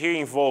energy here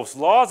involves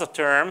laws of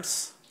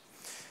terms.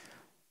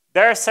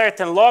 There are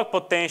certain log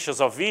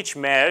potentials of each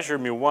measure,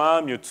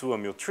 mu1, mu2,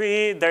 and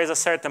mu3. There is a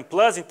certain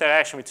plus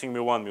interaction between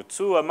mu1 and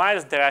mu2, a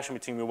minus interaction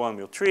between mu1 and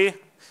mu3.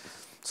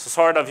 So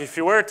sort of if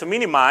you were to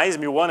minimize,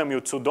 mu1 and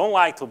mu2 don't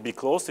like to be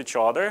close to each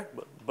other,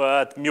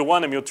 but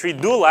mu1 and mu3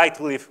 do like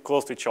to live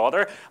close to each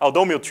other,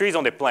 although mu3 is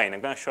on the plane.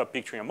 I'm going to show a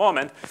picture in a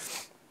moment.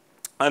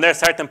 And there are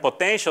certain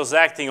potentials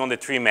acting on the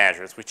 3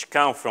 measures, which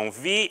come from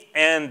V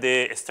and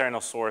the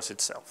external source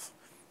itself.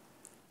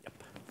 Yep.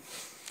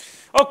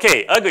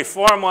 Okay, ugly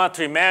formula,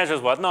 3 measures,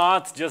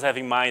 whatnot. Just have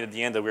in mind at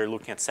the end that we're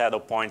looking at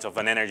saddle points of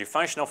an energy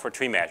functional for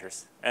 3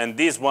 measures. And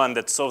this one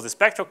that solves the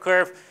spectral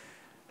curve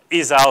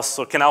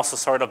can also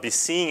sort of be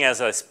seen as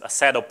a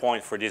saddle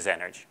point for this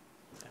energy.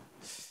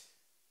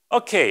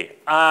 Okay,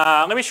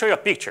 let me show you a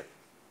picture.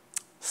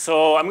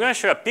 So I'm going to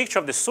show you a picture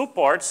of the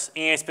supports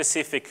in a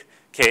specific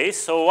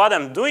case. So what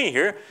I'm doing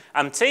here,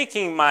 I'm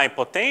taking my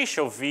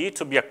potential V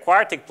to be a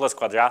quartic plus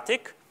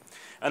quadratic,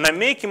 and I'm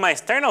making my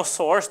external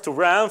source to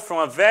run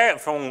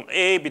from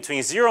A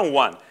between 0 and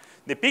 1.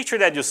 The picture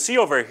that you see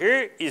over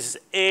here is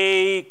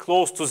A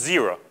close to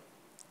 0,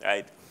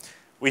 right?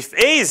 With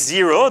A is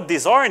 0,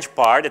 this orange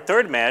part, the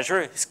third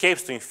measure,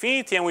 escapes to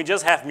infinity, and we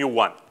just have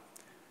mu1.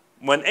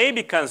 When A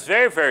becomes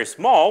very, very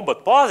small,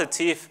 but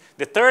positive,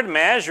 the third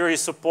measure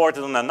is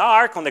supported on an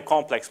arc on the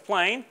complex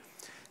plane.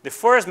 The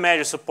first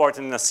measure is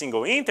supported in a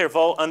single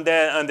interval, and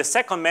the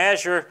second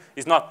measure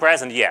is not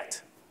present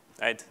yet,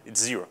 right? It's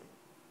 0.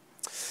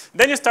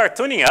 Then you start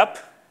tuning up.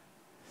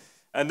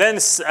 And then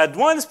at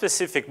one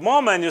specific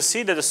moment, you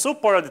see that the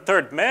support of the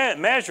third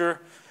measure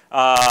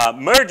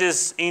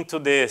merges into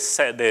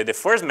the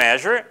first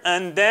measure,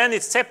 and then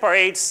it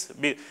separates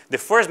the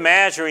first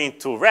measure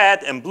into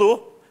red and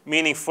blue,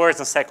 meaning first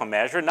and second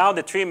measure. Now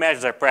the three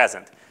measures are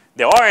present.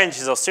 The orange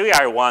is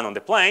auxiliary 1 on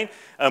the plane,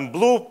 and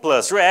blue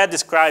plus red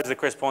describes the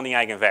corresponding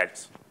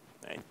eigenvalues.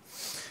 Right?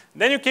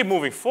 Then you keep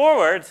moving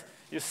forward,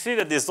 you see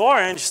that this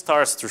orange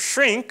starts to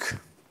shrink,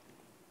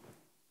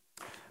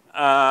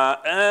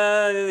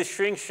 and it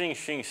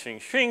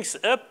shrinks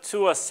up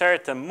to a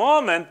certain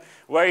moment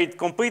where it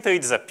completely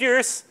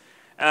disappears.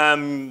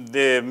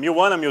 The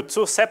mu1 and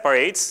mu2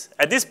 separates.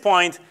 At this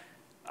point,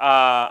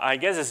 I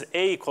guess it's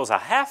A equals a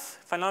half,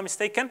 if I'm not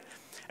mistaken.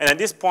 And at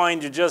this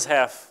point, you just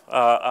have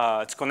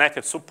it's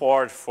connected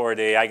support for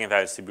the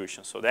eigenvalue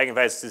distribution. So the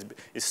eigenvalue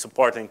is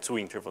supported in two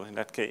intervals in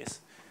that case.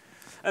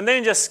 And then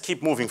you just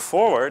keep moving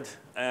forward,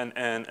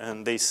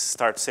 and they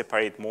start to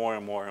separate more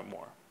and more and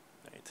more.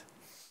 Right?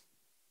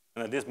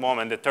 And at this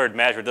moment, the third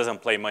measure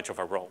doesn't play much of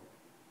a role.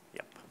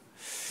 Yep.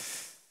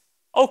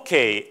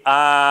 OK,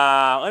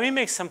 let me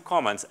make some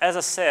comments. As I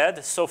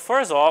said, so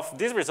first off,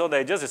 this result that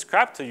I just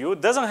described to you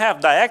doesn't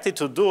have directly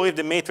to do with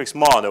the matrix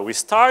model. We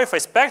start with a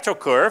spectral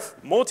curve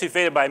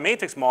motivated by a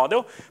matrix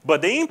model,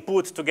 but the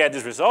input to get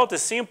this result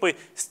is simply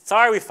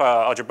start with an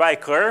algebraic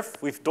curve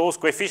with those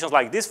coefficients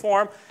like this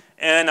form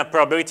and a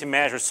probability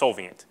measure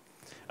solving it.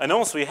 And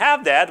once we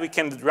have that, we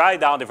can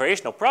write down the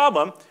variational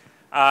problem.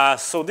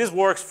 So this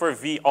works for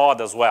V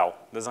odd as well.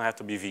 It doesn't have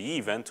to be V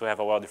even to have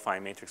a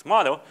well-defined matrix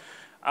model.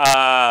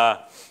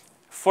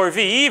 For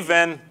V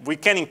even, we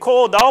can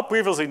encode all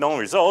previously known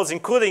results,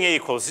 including A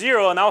equals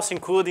 0, and also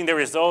including the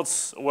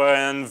results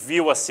when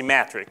V was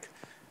symmetric.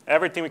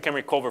 Everything we can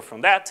recover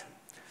from that.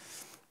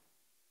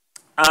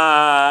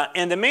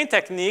 And the main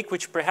technique,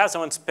 which perhaps I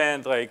won't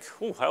spend like,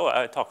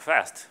 I talk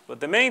fast, but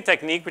the main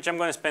technique, which I'm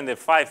going to spend the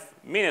 5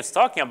 minutes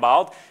talking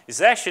about,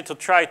 is actually to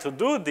try to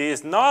do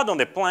this not on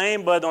the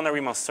plane, but on a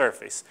Riemann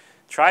surface.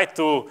 Try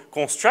to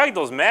construct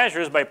those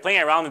measures by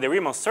playing around with the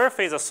Riemann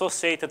surface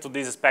associated to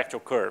this spectral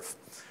curve.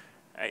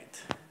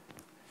 Right?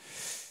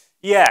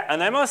 Yeah,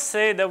 and I must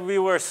say that we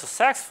were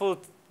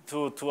successful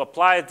to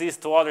apply this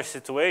to other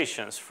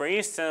situations. For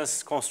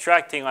instance,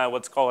 constructing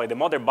what's called the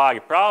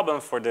Mother-Buggy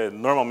problem for the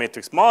normal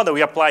matrix model,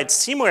 we applied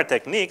similar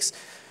techniques,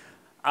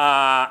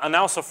 and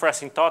also for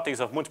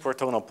asymptotics of multiple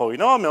orthogonal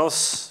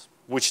polynomials,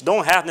 which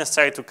don't have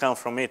necessarily to come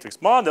from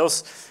matrix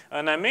models.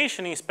 And I'm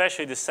mentioning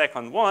especially the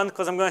second one,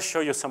 because I'm going to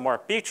show you some more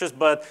pictures,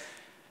 but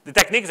the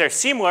techniques are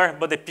similar,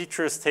 but the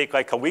pictures take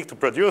like a week to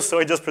produce, so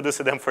I just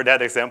produced them for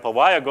that example a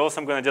while ago,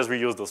 so I'm going to just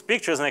reuse those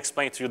pictures and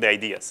explain to you the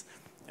ideas.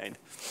 Right?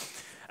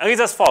 And it's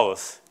as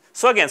follows.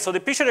 So again, so the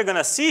picture you're going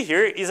to see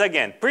here is,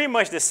 again, pretty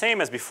much the same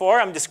as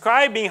before. I'm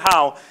describing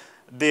how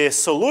the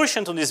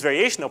solution to this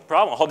variational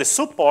problem, how the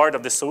support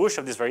of the solution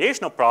of this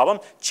variational problem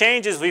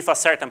changes with a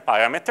certain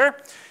parameter.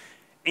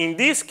 In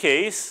this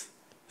case,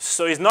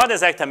 so it's not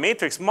exactly a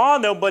matrix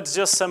model, but it's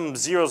just some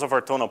zeros of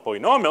orthogonal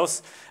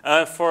polynomials.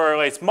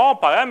 For a small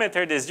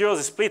parameter, the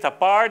zeros split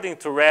apart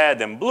into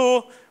red and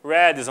blue.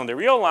 Red is on the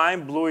real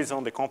line, blue is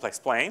on the complex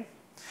plane.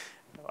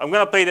 I'm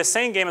going to play the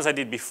same game as I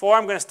did before.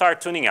 I'm going to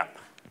start tuning up.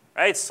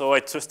 Right? So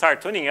to start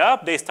tuning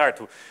up, they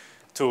start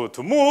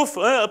to move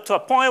up to a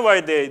point where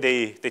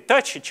they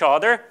touch each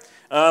other.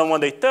 When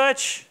they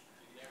touch,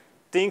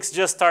 things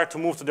just start to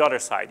move to the other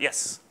side.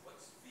 Yes?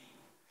 What's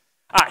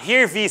V?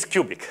 Here V is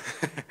cubic.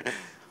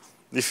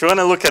 If you want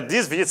to look at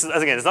this V,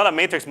 again, it's not a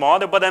matrix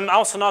model, but I'm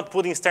also not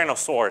putting external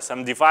source.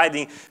 I'm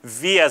dividing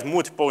V as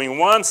multiple in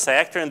one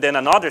sector and then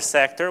another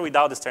sector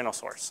without external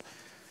source.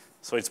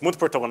 So it's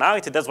multiple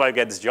orthogonality. That's why you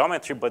get this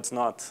geometry, but it's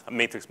not a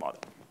matrix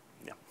model.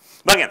 Yeah.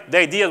 But again, the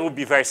idea would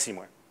be very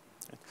similar.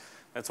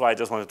 That's why I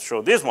just wanted to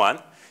show this one.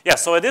 Yeah,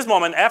 so at this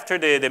moment, after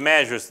the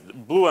measures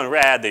blue and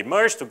red, they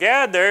merge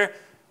together,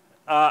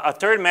 a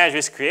third measure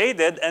is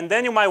created, and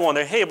then you might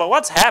wonder, hey, but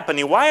what's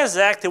happening? Why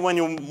exactly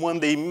when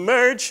they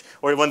merge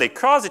or when they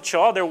cross each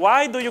other,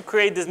 why do you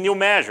create this new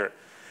measure?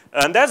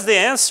 And that's the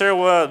answer.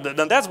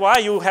 That's why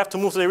you have to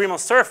move to the Riemann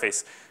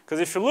surface. Because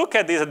if you look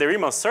at this at the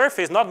Riemann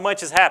surface, not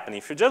much is happening.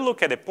 If you just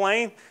look at the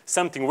plane,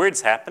 something weird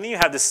is happening. You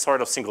have this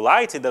sort of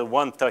singularity that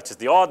one touches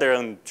the other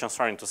and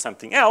transforms into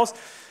something else.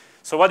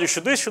 So what you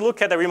should do is you look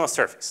at the Riemann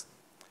surface.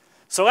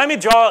 So let me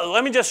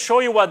just show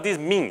you what this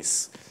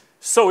means.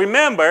 So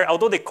remember,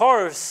 although the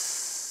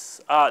colors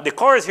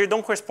here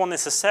don't correspond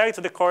necessarily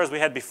to the colors we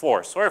had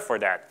before. Sorry for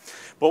that.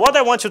 But what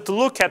I want you to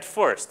look at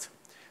first,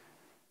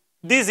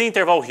 this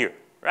interval here.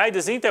 Right?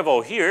 This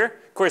interval here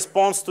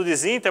corresponds to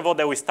this interval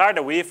that we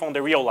started with on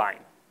the real line.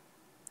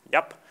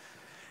 Yep.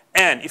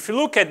 And if you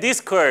look at this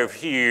curve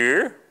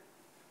here,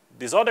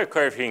 this other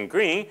curve here in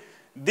green,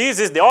 this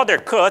is the other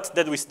cut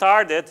that we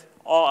started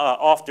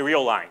off the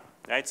real line.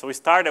 Right? So we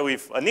started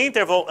with an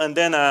interval and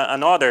then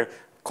another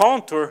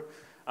contour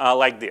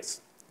like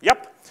this.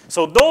 Yep.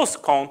 So those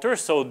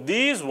contours, so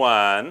this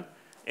one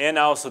and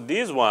also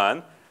this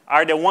one,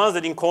 are the ones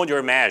that encode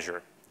your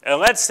measure. And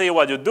let's say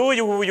what you do,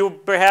 you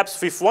perhaps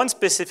with one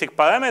specific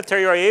parameter,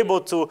 you are able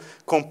to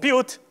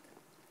compute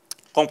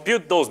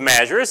those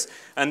measures,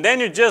 and then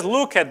you just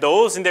look at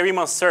those in the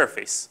Riemann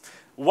surface.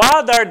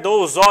 What are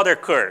those other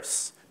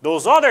curves?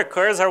 Those other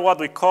curves are what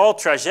we call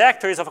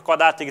trajectories of a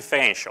quadratic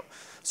differential.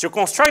 So you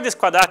construct this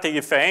quadratic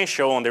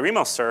differential on the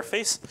Riemann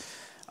surface,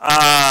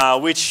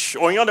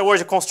 or in other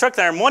words, you construct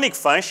an harmonic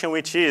function,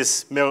 which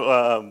is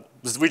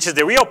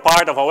the real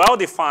part of a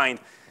well-defined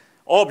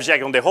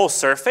object on the whole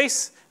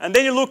surface. And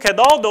then you look at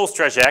all those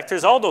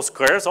trajectories, all those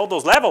curves, all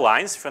those level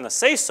lines, if you want to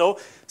say so.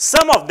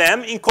 Some of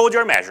them encode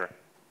your measure,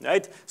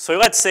 right? So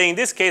let's say in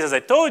this case, as I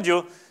told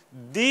you,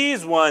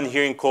 this one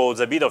here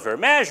encodes a bit of your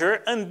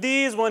measure, and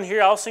this one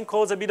here also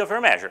encodes a bit of your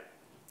measure.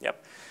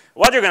 Yep.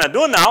 What you're going to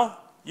do now,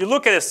 you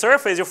look at the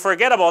surface, you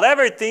forget about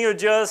everything, you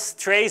just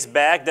trace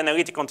back the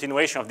analytic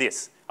continuation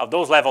of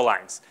those level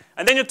lines.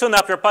 And then you tune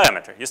up your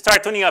parameter. You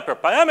start tuning up your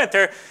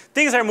parameter,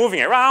 things are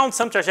moving around,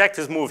 some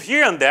trajectories move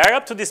here and there.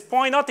 Up to this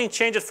point, nothing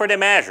changes for the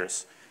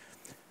measures.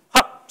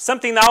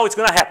 Something now is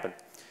going to happen.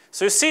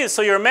 So you see,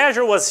 so your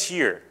measure was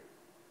here,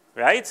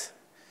 right?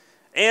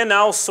 And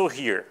also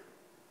here.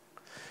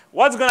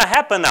 What's going to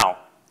happen now?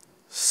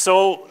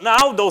 So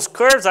now those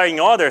curves are in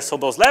order, so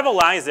those level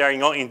lines, they are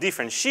in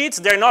different sheets,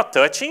 they're not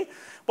touching.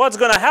 What's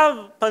going to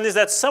happen is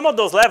that some of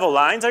those level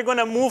lines are going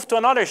to move to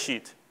another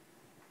sheet.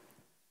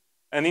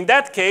 And in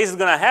that case, it's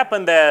going to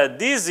happen that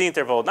this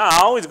interval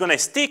now is going to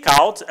stick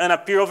out and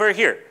appear over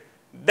here.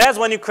 That's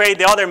when you create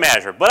the other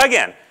measure. But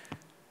again,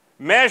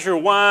 measure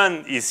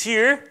 1 is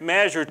here,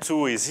 measure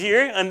 2 is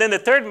here, and then the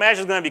third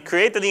measure is going to be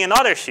created in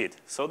another sheet.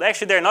 So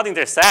actually, they're not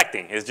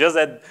intersecting. It's just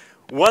that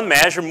one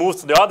measure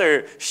moves to the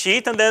other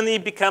sheet, and then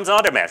it becomes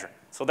another measure.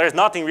 So there's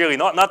nothing really,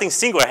 nothing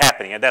singular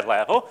happening at that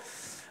level.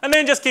 And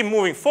then just keep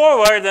moving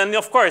forward, and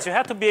of course, you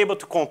have to be able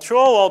to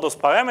control all those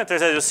parameters.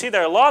 As you see,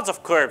 there are lots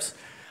of curves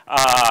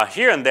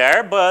here and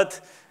there, but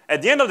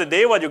at the end of the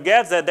day, what you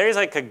get is that there is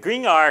like a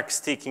green arc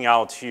sticking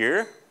out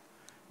here.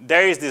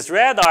 There is this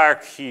red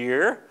arc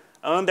here,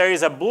 and there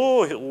is a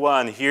blue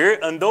one here,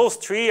 and those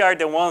three are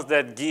the ones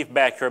that give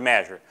back your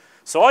measure.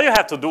 So all you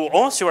have to do,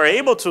 once you are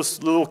able to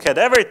look at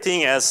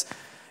everything as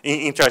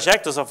in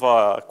trajectories of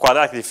a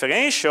quadratic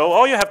differential,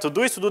 all you have to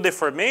do is to do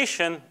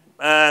deformation,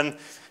 and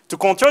to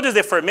control this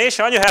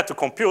deformation, all you have to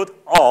compute,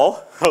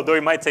 although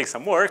it might take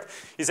some work,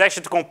 is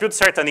actually to compute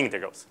certain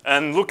integrals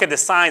and look at the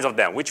signs of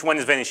them, which one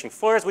is vanishing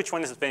first, which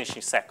one is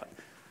vanishing second.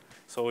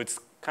 So it's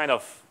kind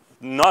of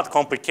not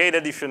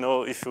complicated if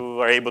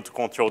you are able to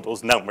control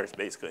those numbers,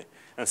 basically,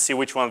 and see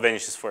which one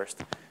vanishes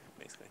first,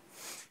 basically.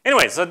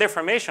 Anyway, so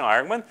deformation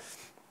argument.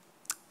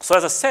 So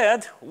as I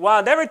said,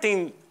 what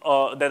everything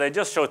that I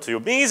just showed to you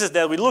means is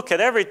that we look at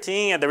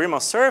everything at the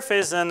Riemann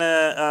surface and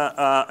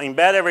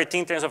embed everything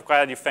in terms of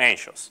quadratic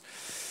differentials.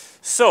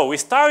 So we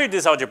start with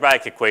this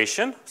algebraic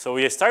equation. So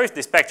we start with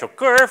the spectral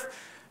curve.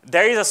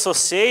 There is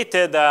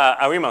associated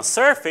a Riemann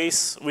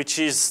surface, which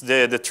is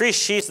the three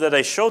sheets that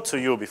I showed to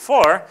you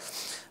before.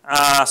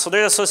 So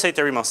there's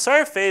associated Riemann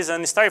surface,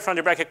 and starting from the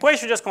algebraic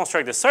equation, you just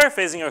construct the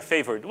surface in your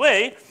favored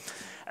way.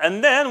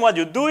 And then what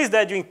you do is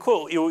that you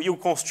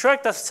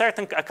construct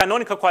a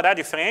canonical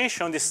quadratic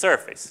differential on this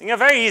surface in a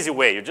very easy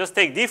way. You just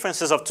take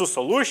differences of two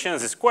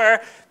solutions,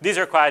 square, these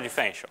are quadratic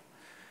differential.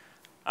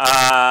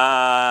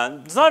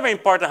 It's not very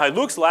important how it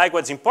looks like.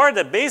 What's important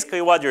that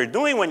basically what you're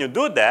doing when you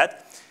do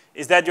that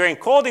is that you're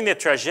encoding the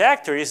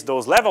trajectories,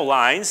 those level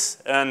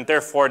lines, and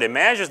therefore the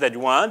measures that you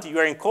want, you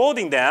are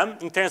encoding them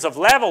in terms of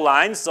level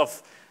lines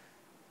of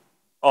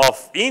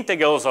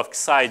integrals of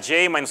psi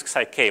j minus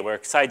psi k, where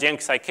psi j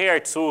and psi k are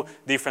two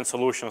different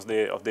solutions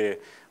of the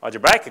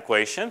algebraic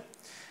equation.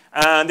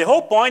 And the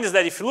whole point is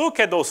that if you look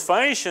at those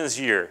functions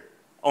here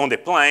on the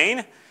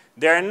plane,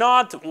 they're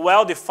not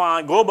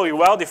well-defined, globally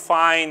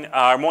well-defined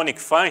harmonic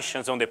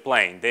functions on the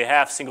plane. They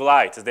have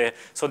singularities.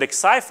 So the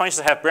psi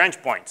functions have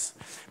branch points.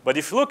 But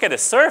if you look at the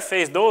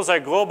surface, those are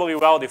globally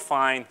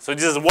well-defined. So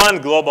this is one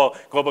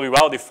globally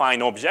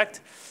well-defined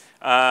object.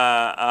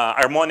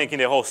 Harmonic in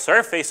the whole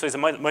surface, so it's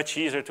much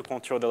easier to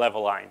control the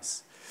level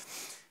lines.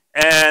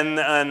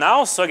 And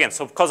also, again,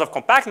 so because of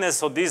compactness,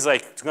 so this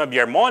it's going to be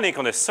harmonic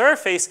on the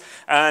surface,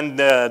 and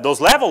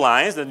those level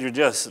lines that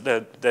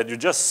you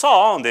just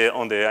saw on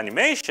the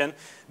animation,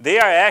 they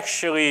are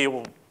actually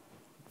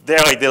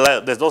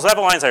those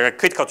level lines are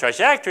critical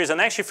trajectories, and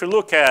actually, if you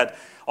look at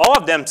all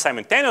of them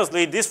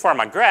simultaneously, these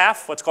form a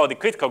graph, what's called the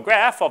critical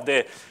graph of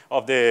the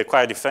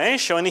quadratic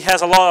differential, and it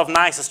has a lot of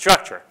nice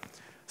structure.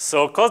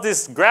 So because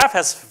this graph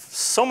has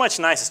so much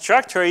nice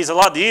structure, it's a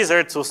lot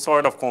easier to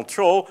sort of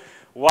control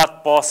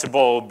what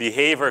possible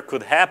behavior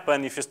could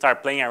happen if you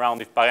start playing around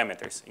with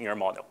parameters in your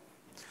model.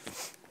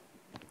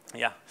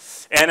 Yeah.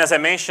 And as I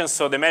mentioned,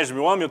 so the measures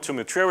mu1, mu2,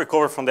 mu3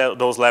 recover from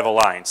those level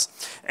lines.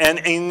 And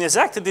in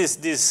exactly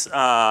this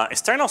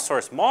external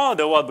source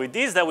model, what we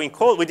did is that we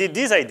did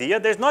this idea.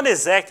 There's not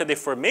exactly a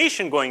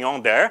deformation going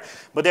on there,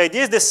 but the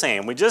idea is the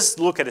same. We just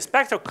look at the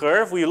spectral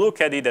curve. We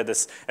look at it at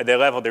the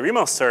level of the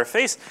Riemann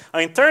surface.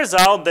 And it turns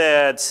out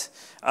that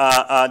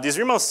this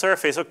Riemann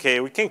surface, okay,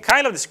 we can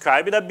kind of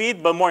describe it a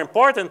bit, but more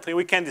importantly,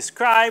 we can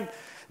describe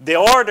the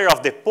order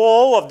of the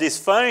pole of this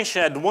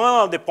function at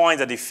one of the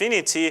points at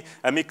infinity,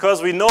 and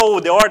because we know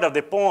the order of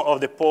the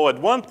pole at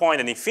one point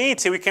at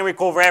infinity, we can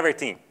recover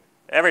everything.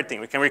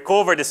 We can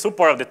recover the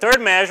support of the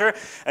third measure,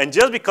 and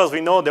just because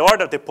we know the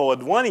order of the pole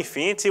at one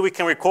infinity, we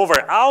can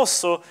recover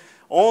also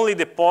only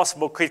the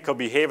possible critical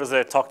behaviors that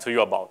I talked to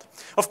you about.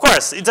 Of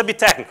course, it's a bit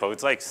technical.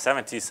 It's like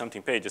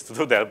 70-something pages to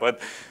do that,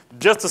 but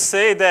just to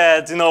say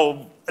that, you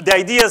know, the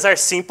ideas are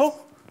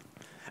simple.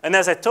 And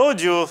as I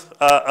told you,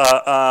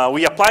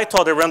 we apply to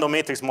other random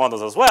matrix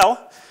models as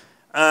well.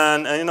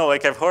 And you know,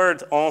 like I've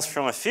heard once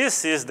from a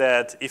physicist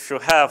that if you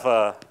have,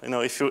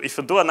 if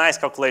you do a nice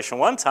calculation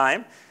one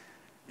time,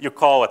 you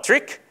call a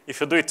trick.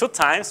 If you do it 2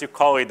 times, you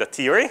call it a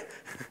theory.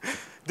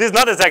 This is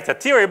not exactly a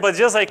theory, but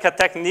just like a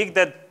technique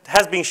that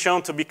has been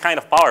shown to be kind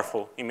of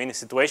powerful in many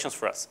situations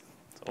for us.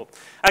 So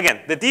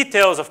again, the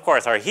details, of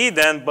course, are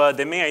hidden, but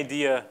the main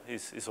idea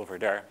is over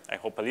there. I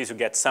hope at least you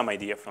get some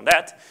idea from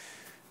that.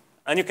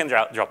 And you can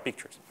draw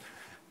pictures.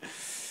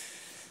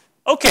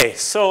 OK,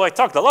 so I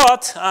talked a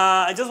lot.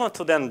 I just want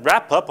to then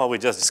wrap up what we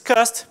just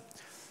discussed.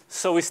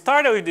 So we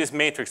started with this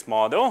matrix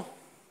model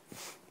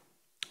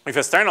with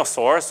external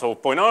source, so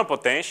polynomial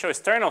potential,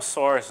 external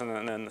source,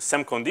 and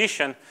some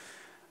condition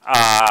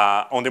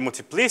on the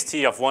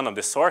multiplicity of one of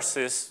the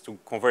sources to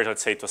convert,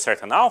 let's say, to a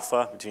certain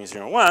alpha between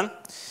 0 and 1.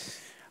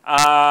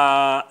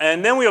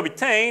 And then we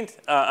obtained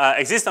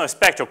existence of a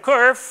spectral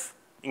curve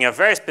in a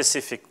very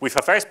specific, with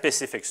a very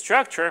specific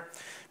structure,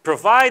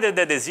 provided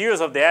that the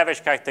zeros of the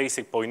average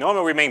characteristic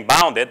polynomial remain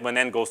bounded when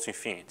n goes to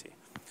infinity.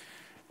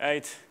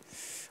 Right?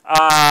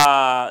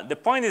 The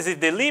point is, if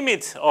the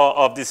limit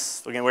of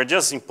this, again, we're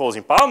just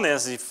imposing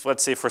boundedness. If,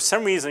 let's say, for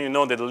some reason you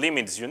know that the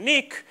limit is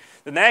unique,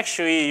 then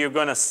actually you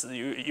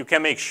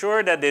can make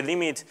sure that the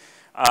limit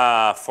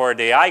for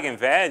the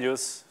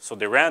eigenvalues, so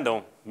the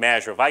random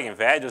measure of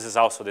eigenvalues, is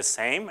also the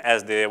same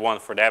as the one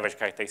for the average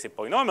characteristic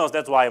polynomials.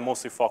 That's why I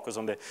mostly focus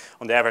on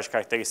the average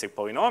characteristic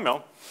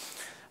polynomial.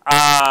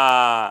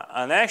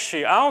 And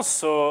actually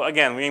also,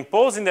 again, we're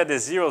imposing that the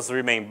zeros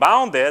remain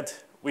bounded.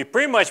 We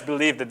pretty much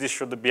believe that this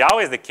should be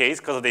always the case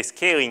because of the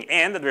scaling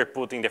n that we're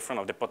putting in the front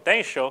of the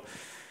potential.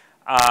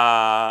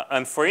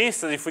 And for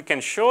instance, if we can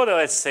show that,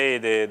 let's say,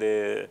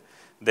 the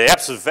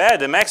absolute value,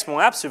 the maximum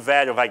absolute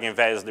value of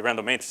eigenvalues of the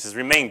random matrices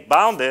remain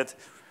bounded,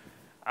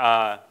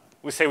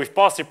 we say with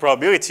positive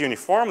probability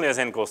uniformly as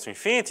n goes to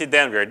infinity,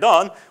 then we're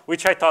done,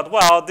 which I thought,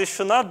 well, this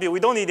should not be,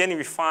 we don't need any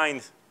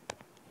refined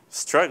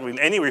structure,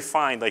 any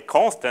refined like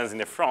constants in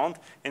the front.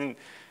 And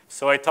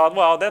so I thought,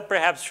 well, that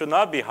perhaps should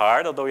not be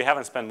hard, although we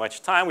haven't spent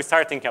much time. We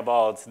started thinking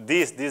about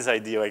this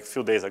idea like a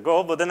few days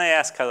ago, but then I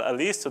asked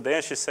Alice today,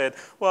 and she said,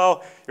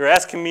 well, you're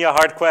asking me a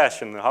hard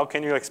question. How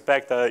can you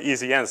expect an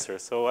easy answer?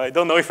 So I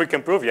don't know if we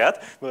can prove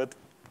yet, but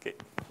okay.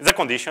 It's a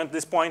condition at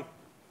this point.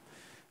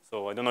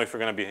 So I don't know if we're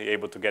going to be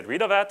able to get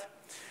rid of that.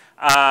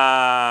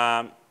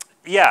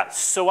 Yeah,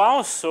 so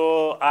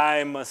also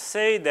I must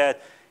say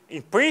that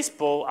in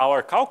principle,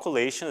 our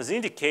calculations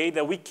indicate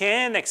that we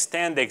can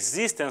extend the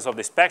existence of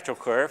the spectral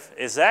curve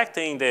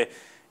exactly in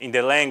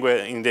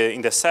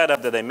the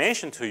setup that I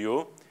mentioned to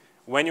you,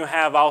 when you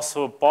have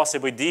also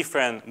possibly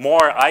different,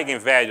 more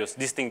eigenvalues,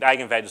 distinct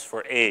eigenvalues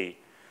for A.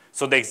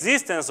 So the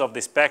existence of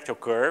the spectral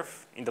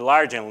curve in the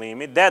large n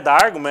limit, that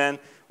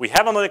argument, we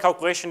haven't done the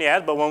calculation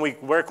yet, but when we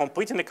were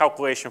completing the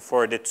calculation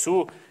for the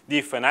 2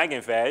 different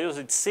eigenvalues,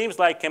 it seems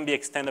like it can be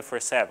extended for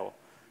several.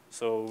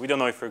 So we don't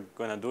know if we're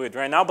going to do it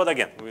right now, but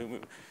again,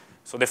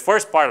 so the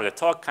first part of the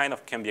talk kind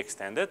of can be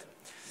extended.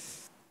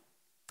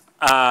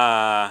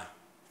 But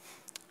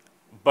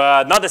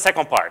not the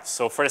second part.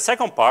 So for the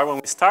second part, when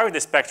we start with the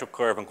spectral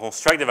curve and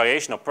construct the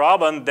variational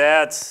problem,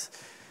 that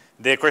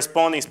the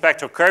corresponding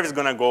spectral curve is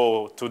going to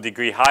go to a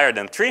degree higher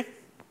than 3.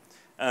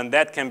 And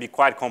that can be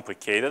quite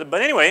complicated.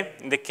 But anyway,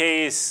 in the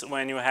case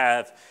when you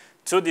have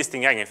 2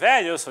 distinct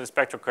eigenvalues, so the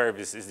spectral curve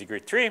is degree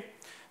 3,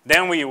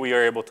 then we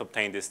are able to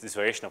obtain this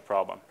variational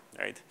problem,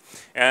 right?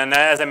 And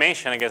as I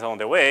mentioned, I guess, on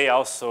the way,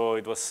 also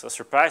it was a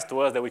surprise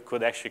to us that we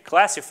could actually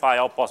classify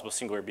all possible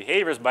singular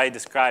behaviors by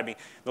describing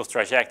those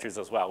trajectories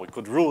as well. We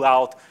could rule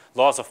out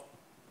lots of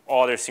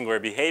other singular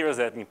behaviors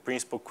that in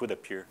principle could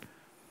appear.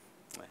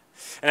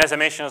 And as I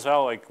mentioned as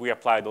well, like, we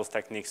apply those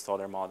techniques to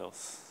other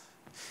models.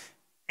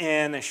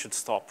 And I should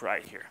stop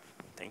right here.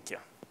 Thank you.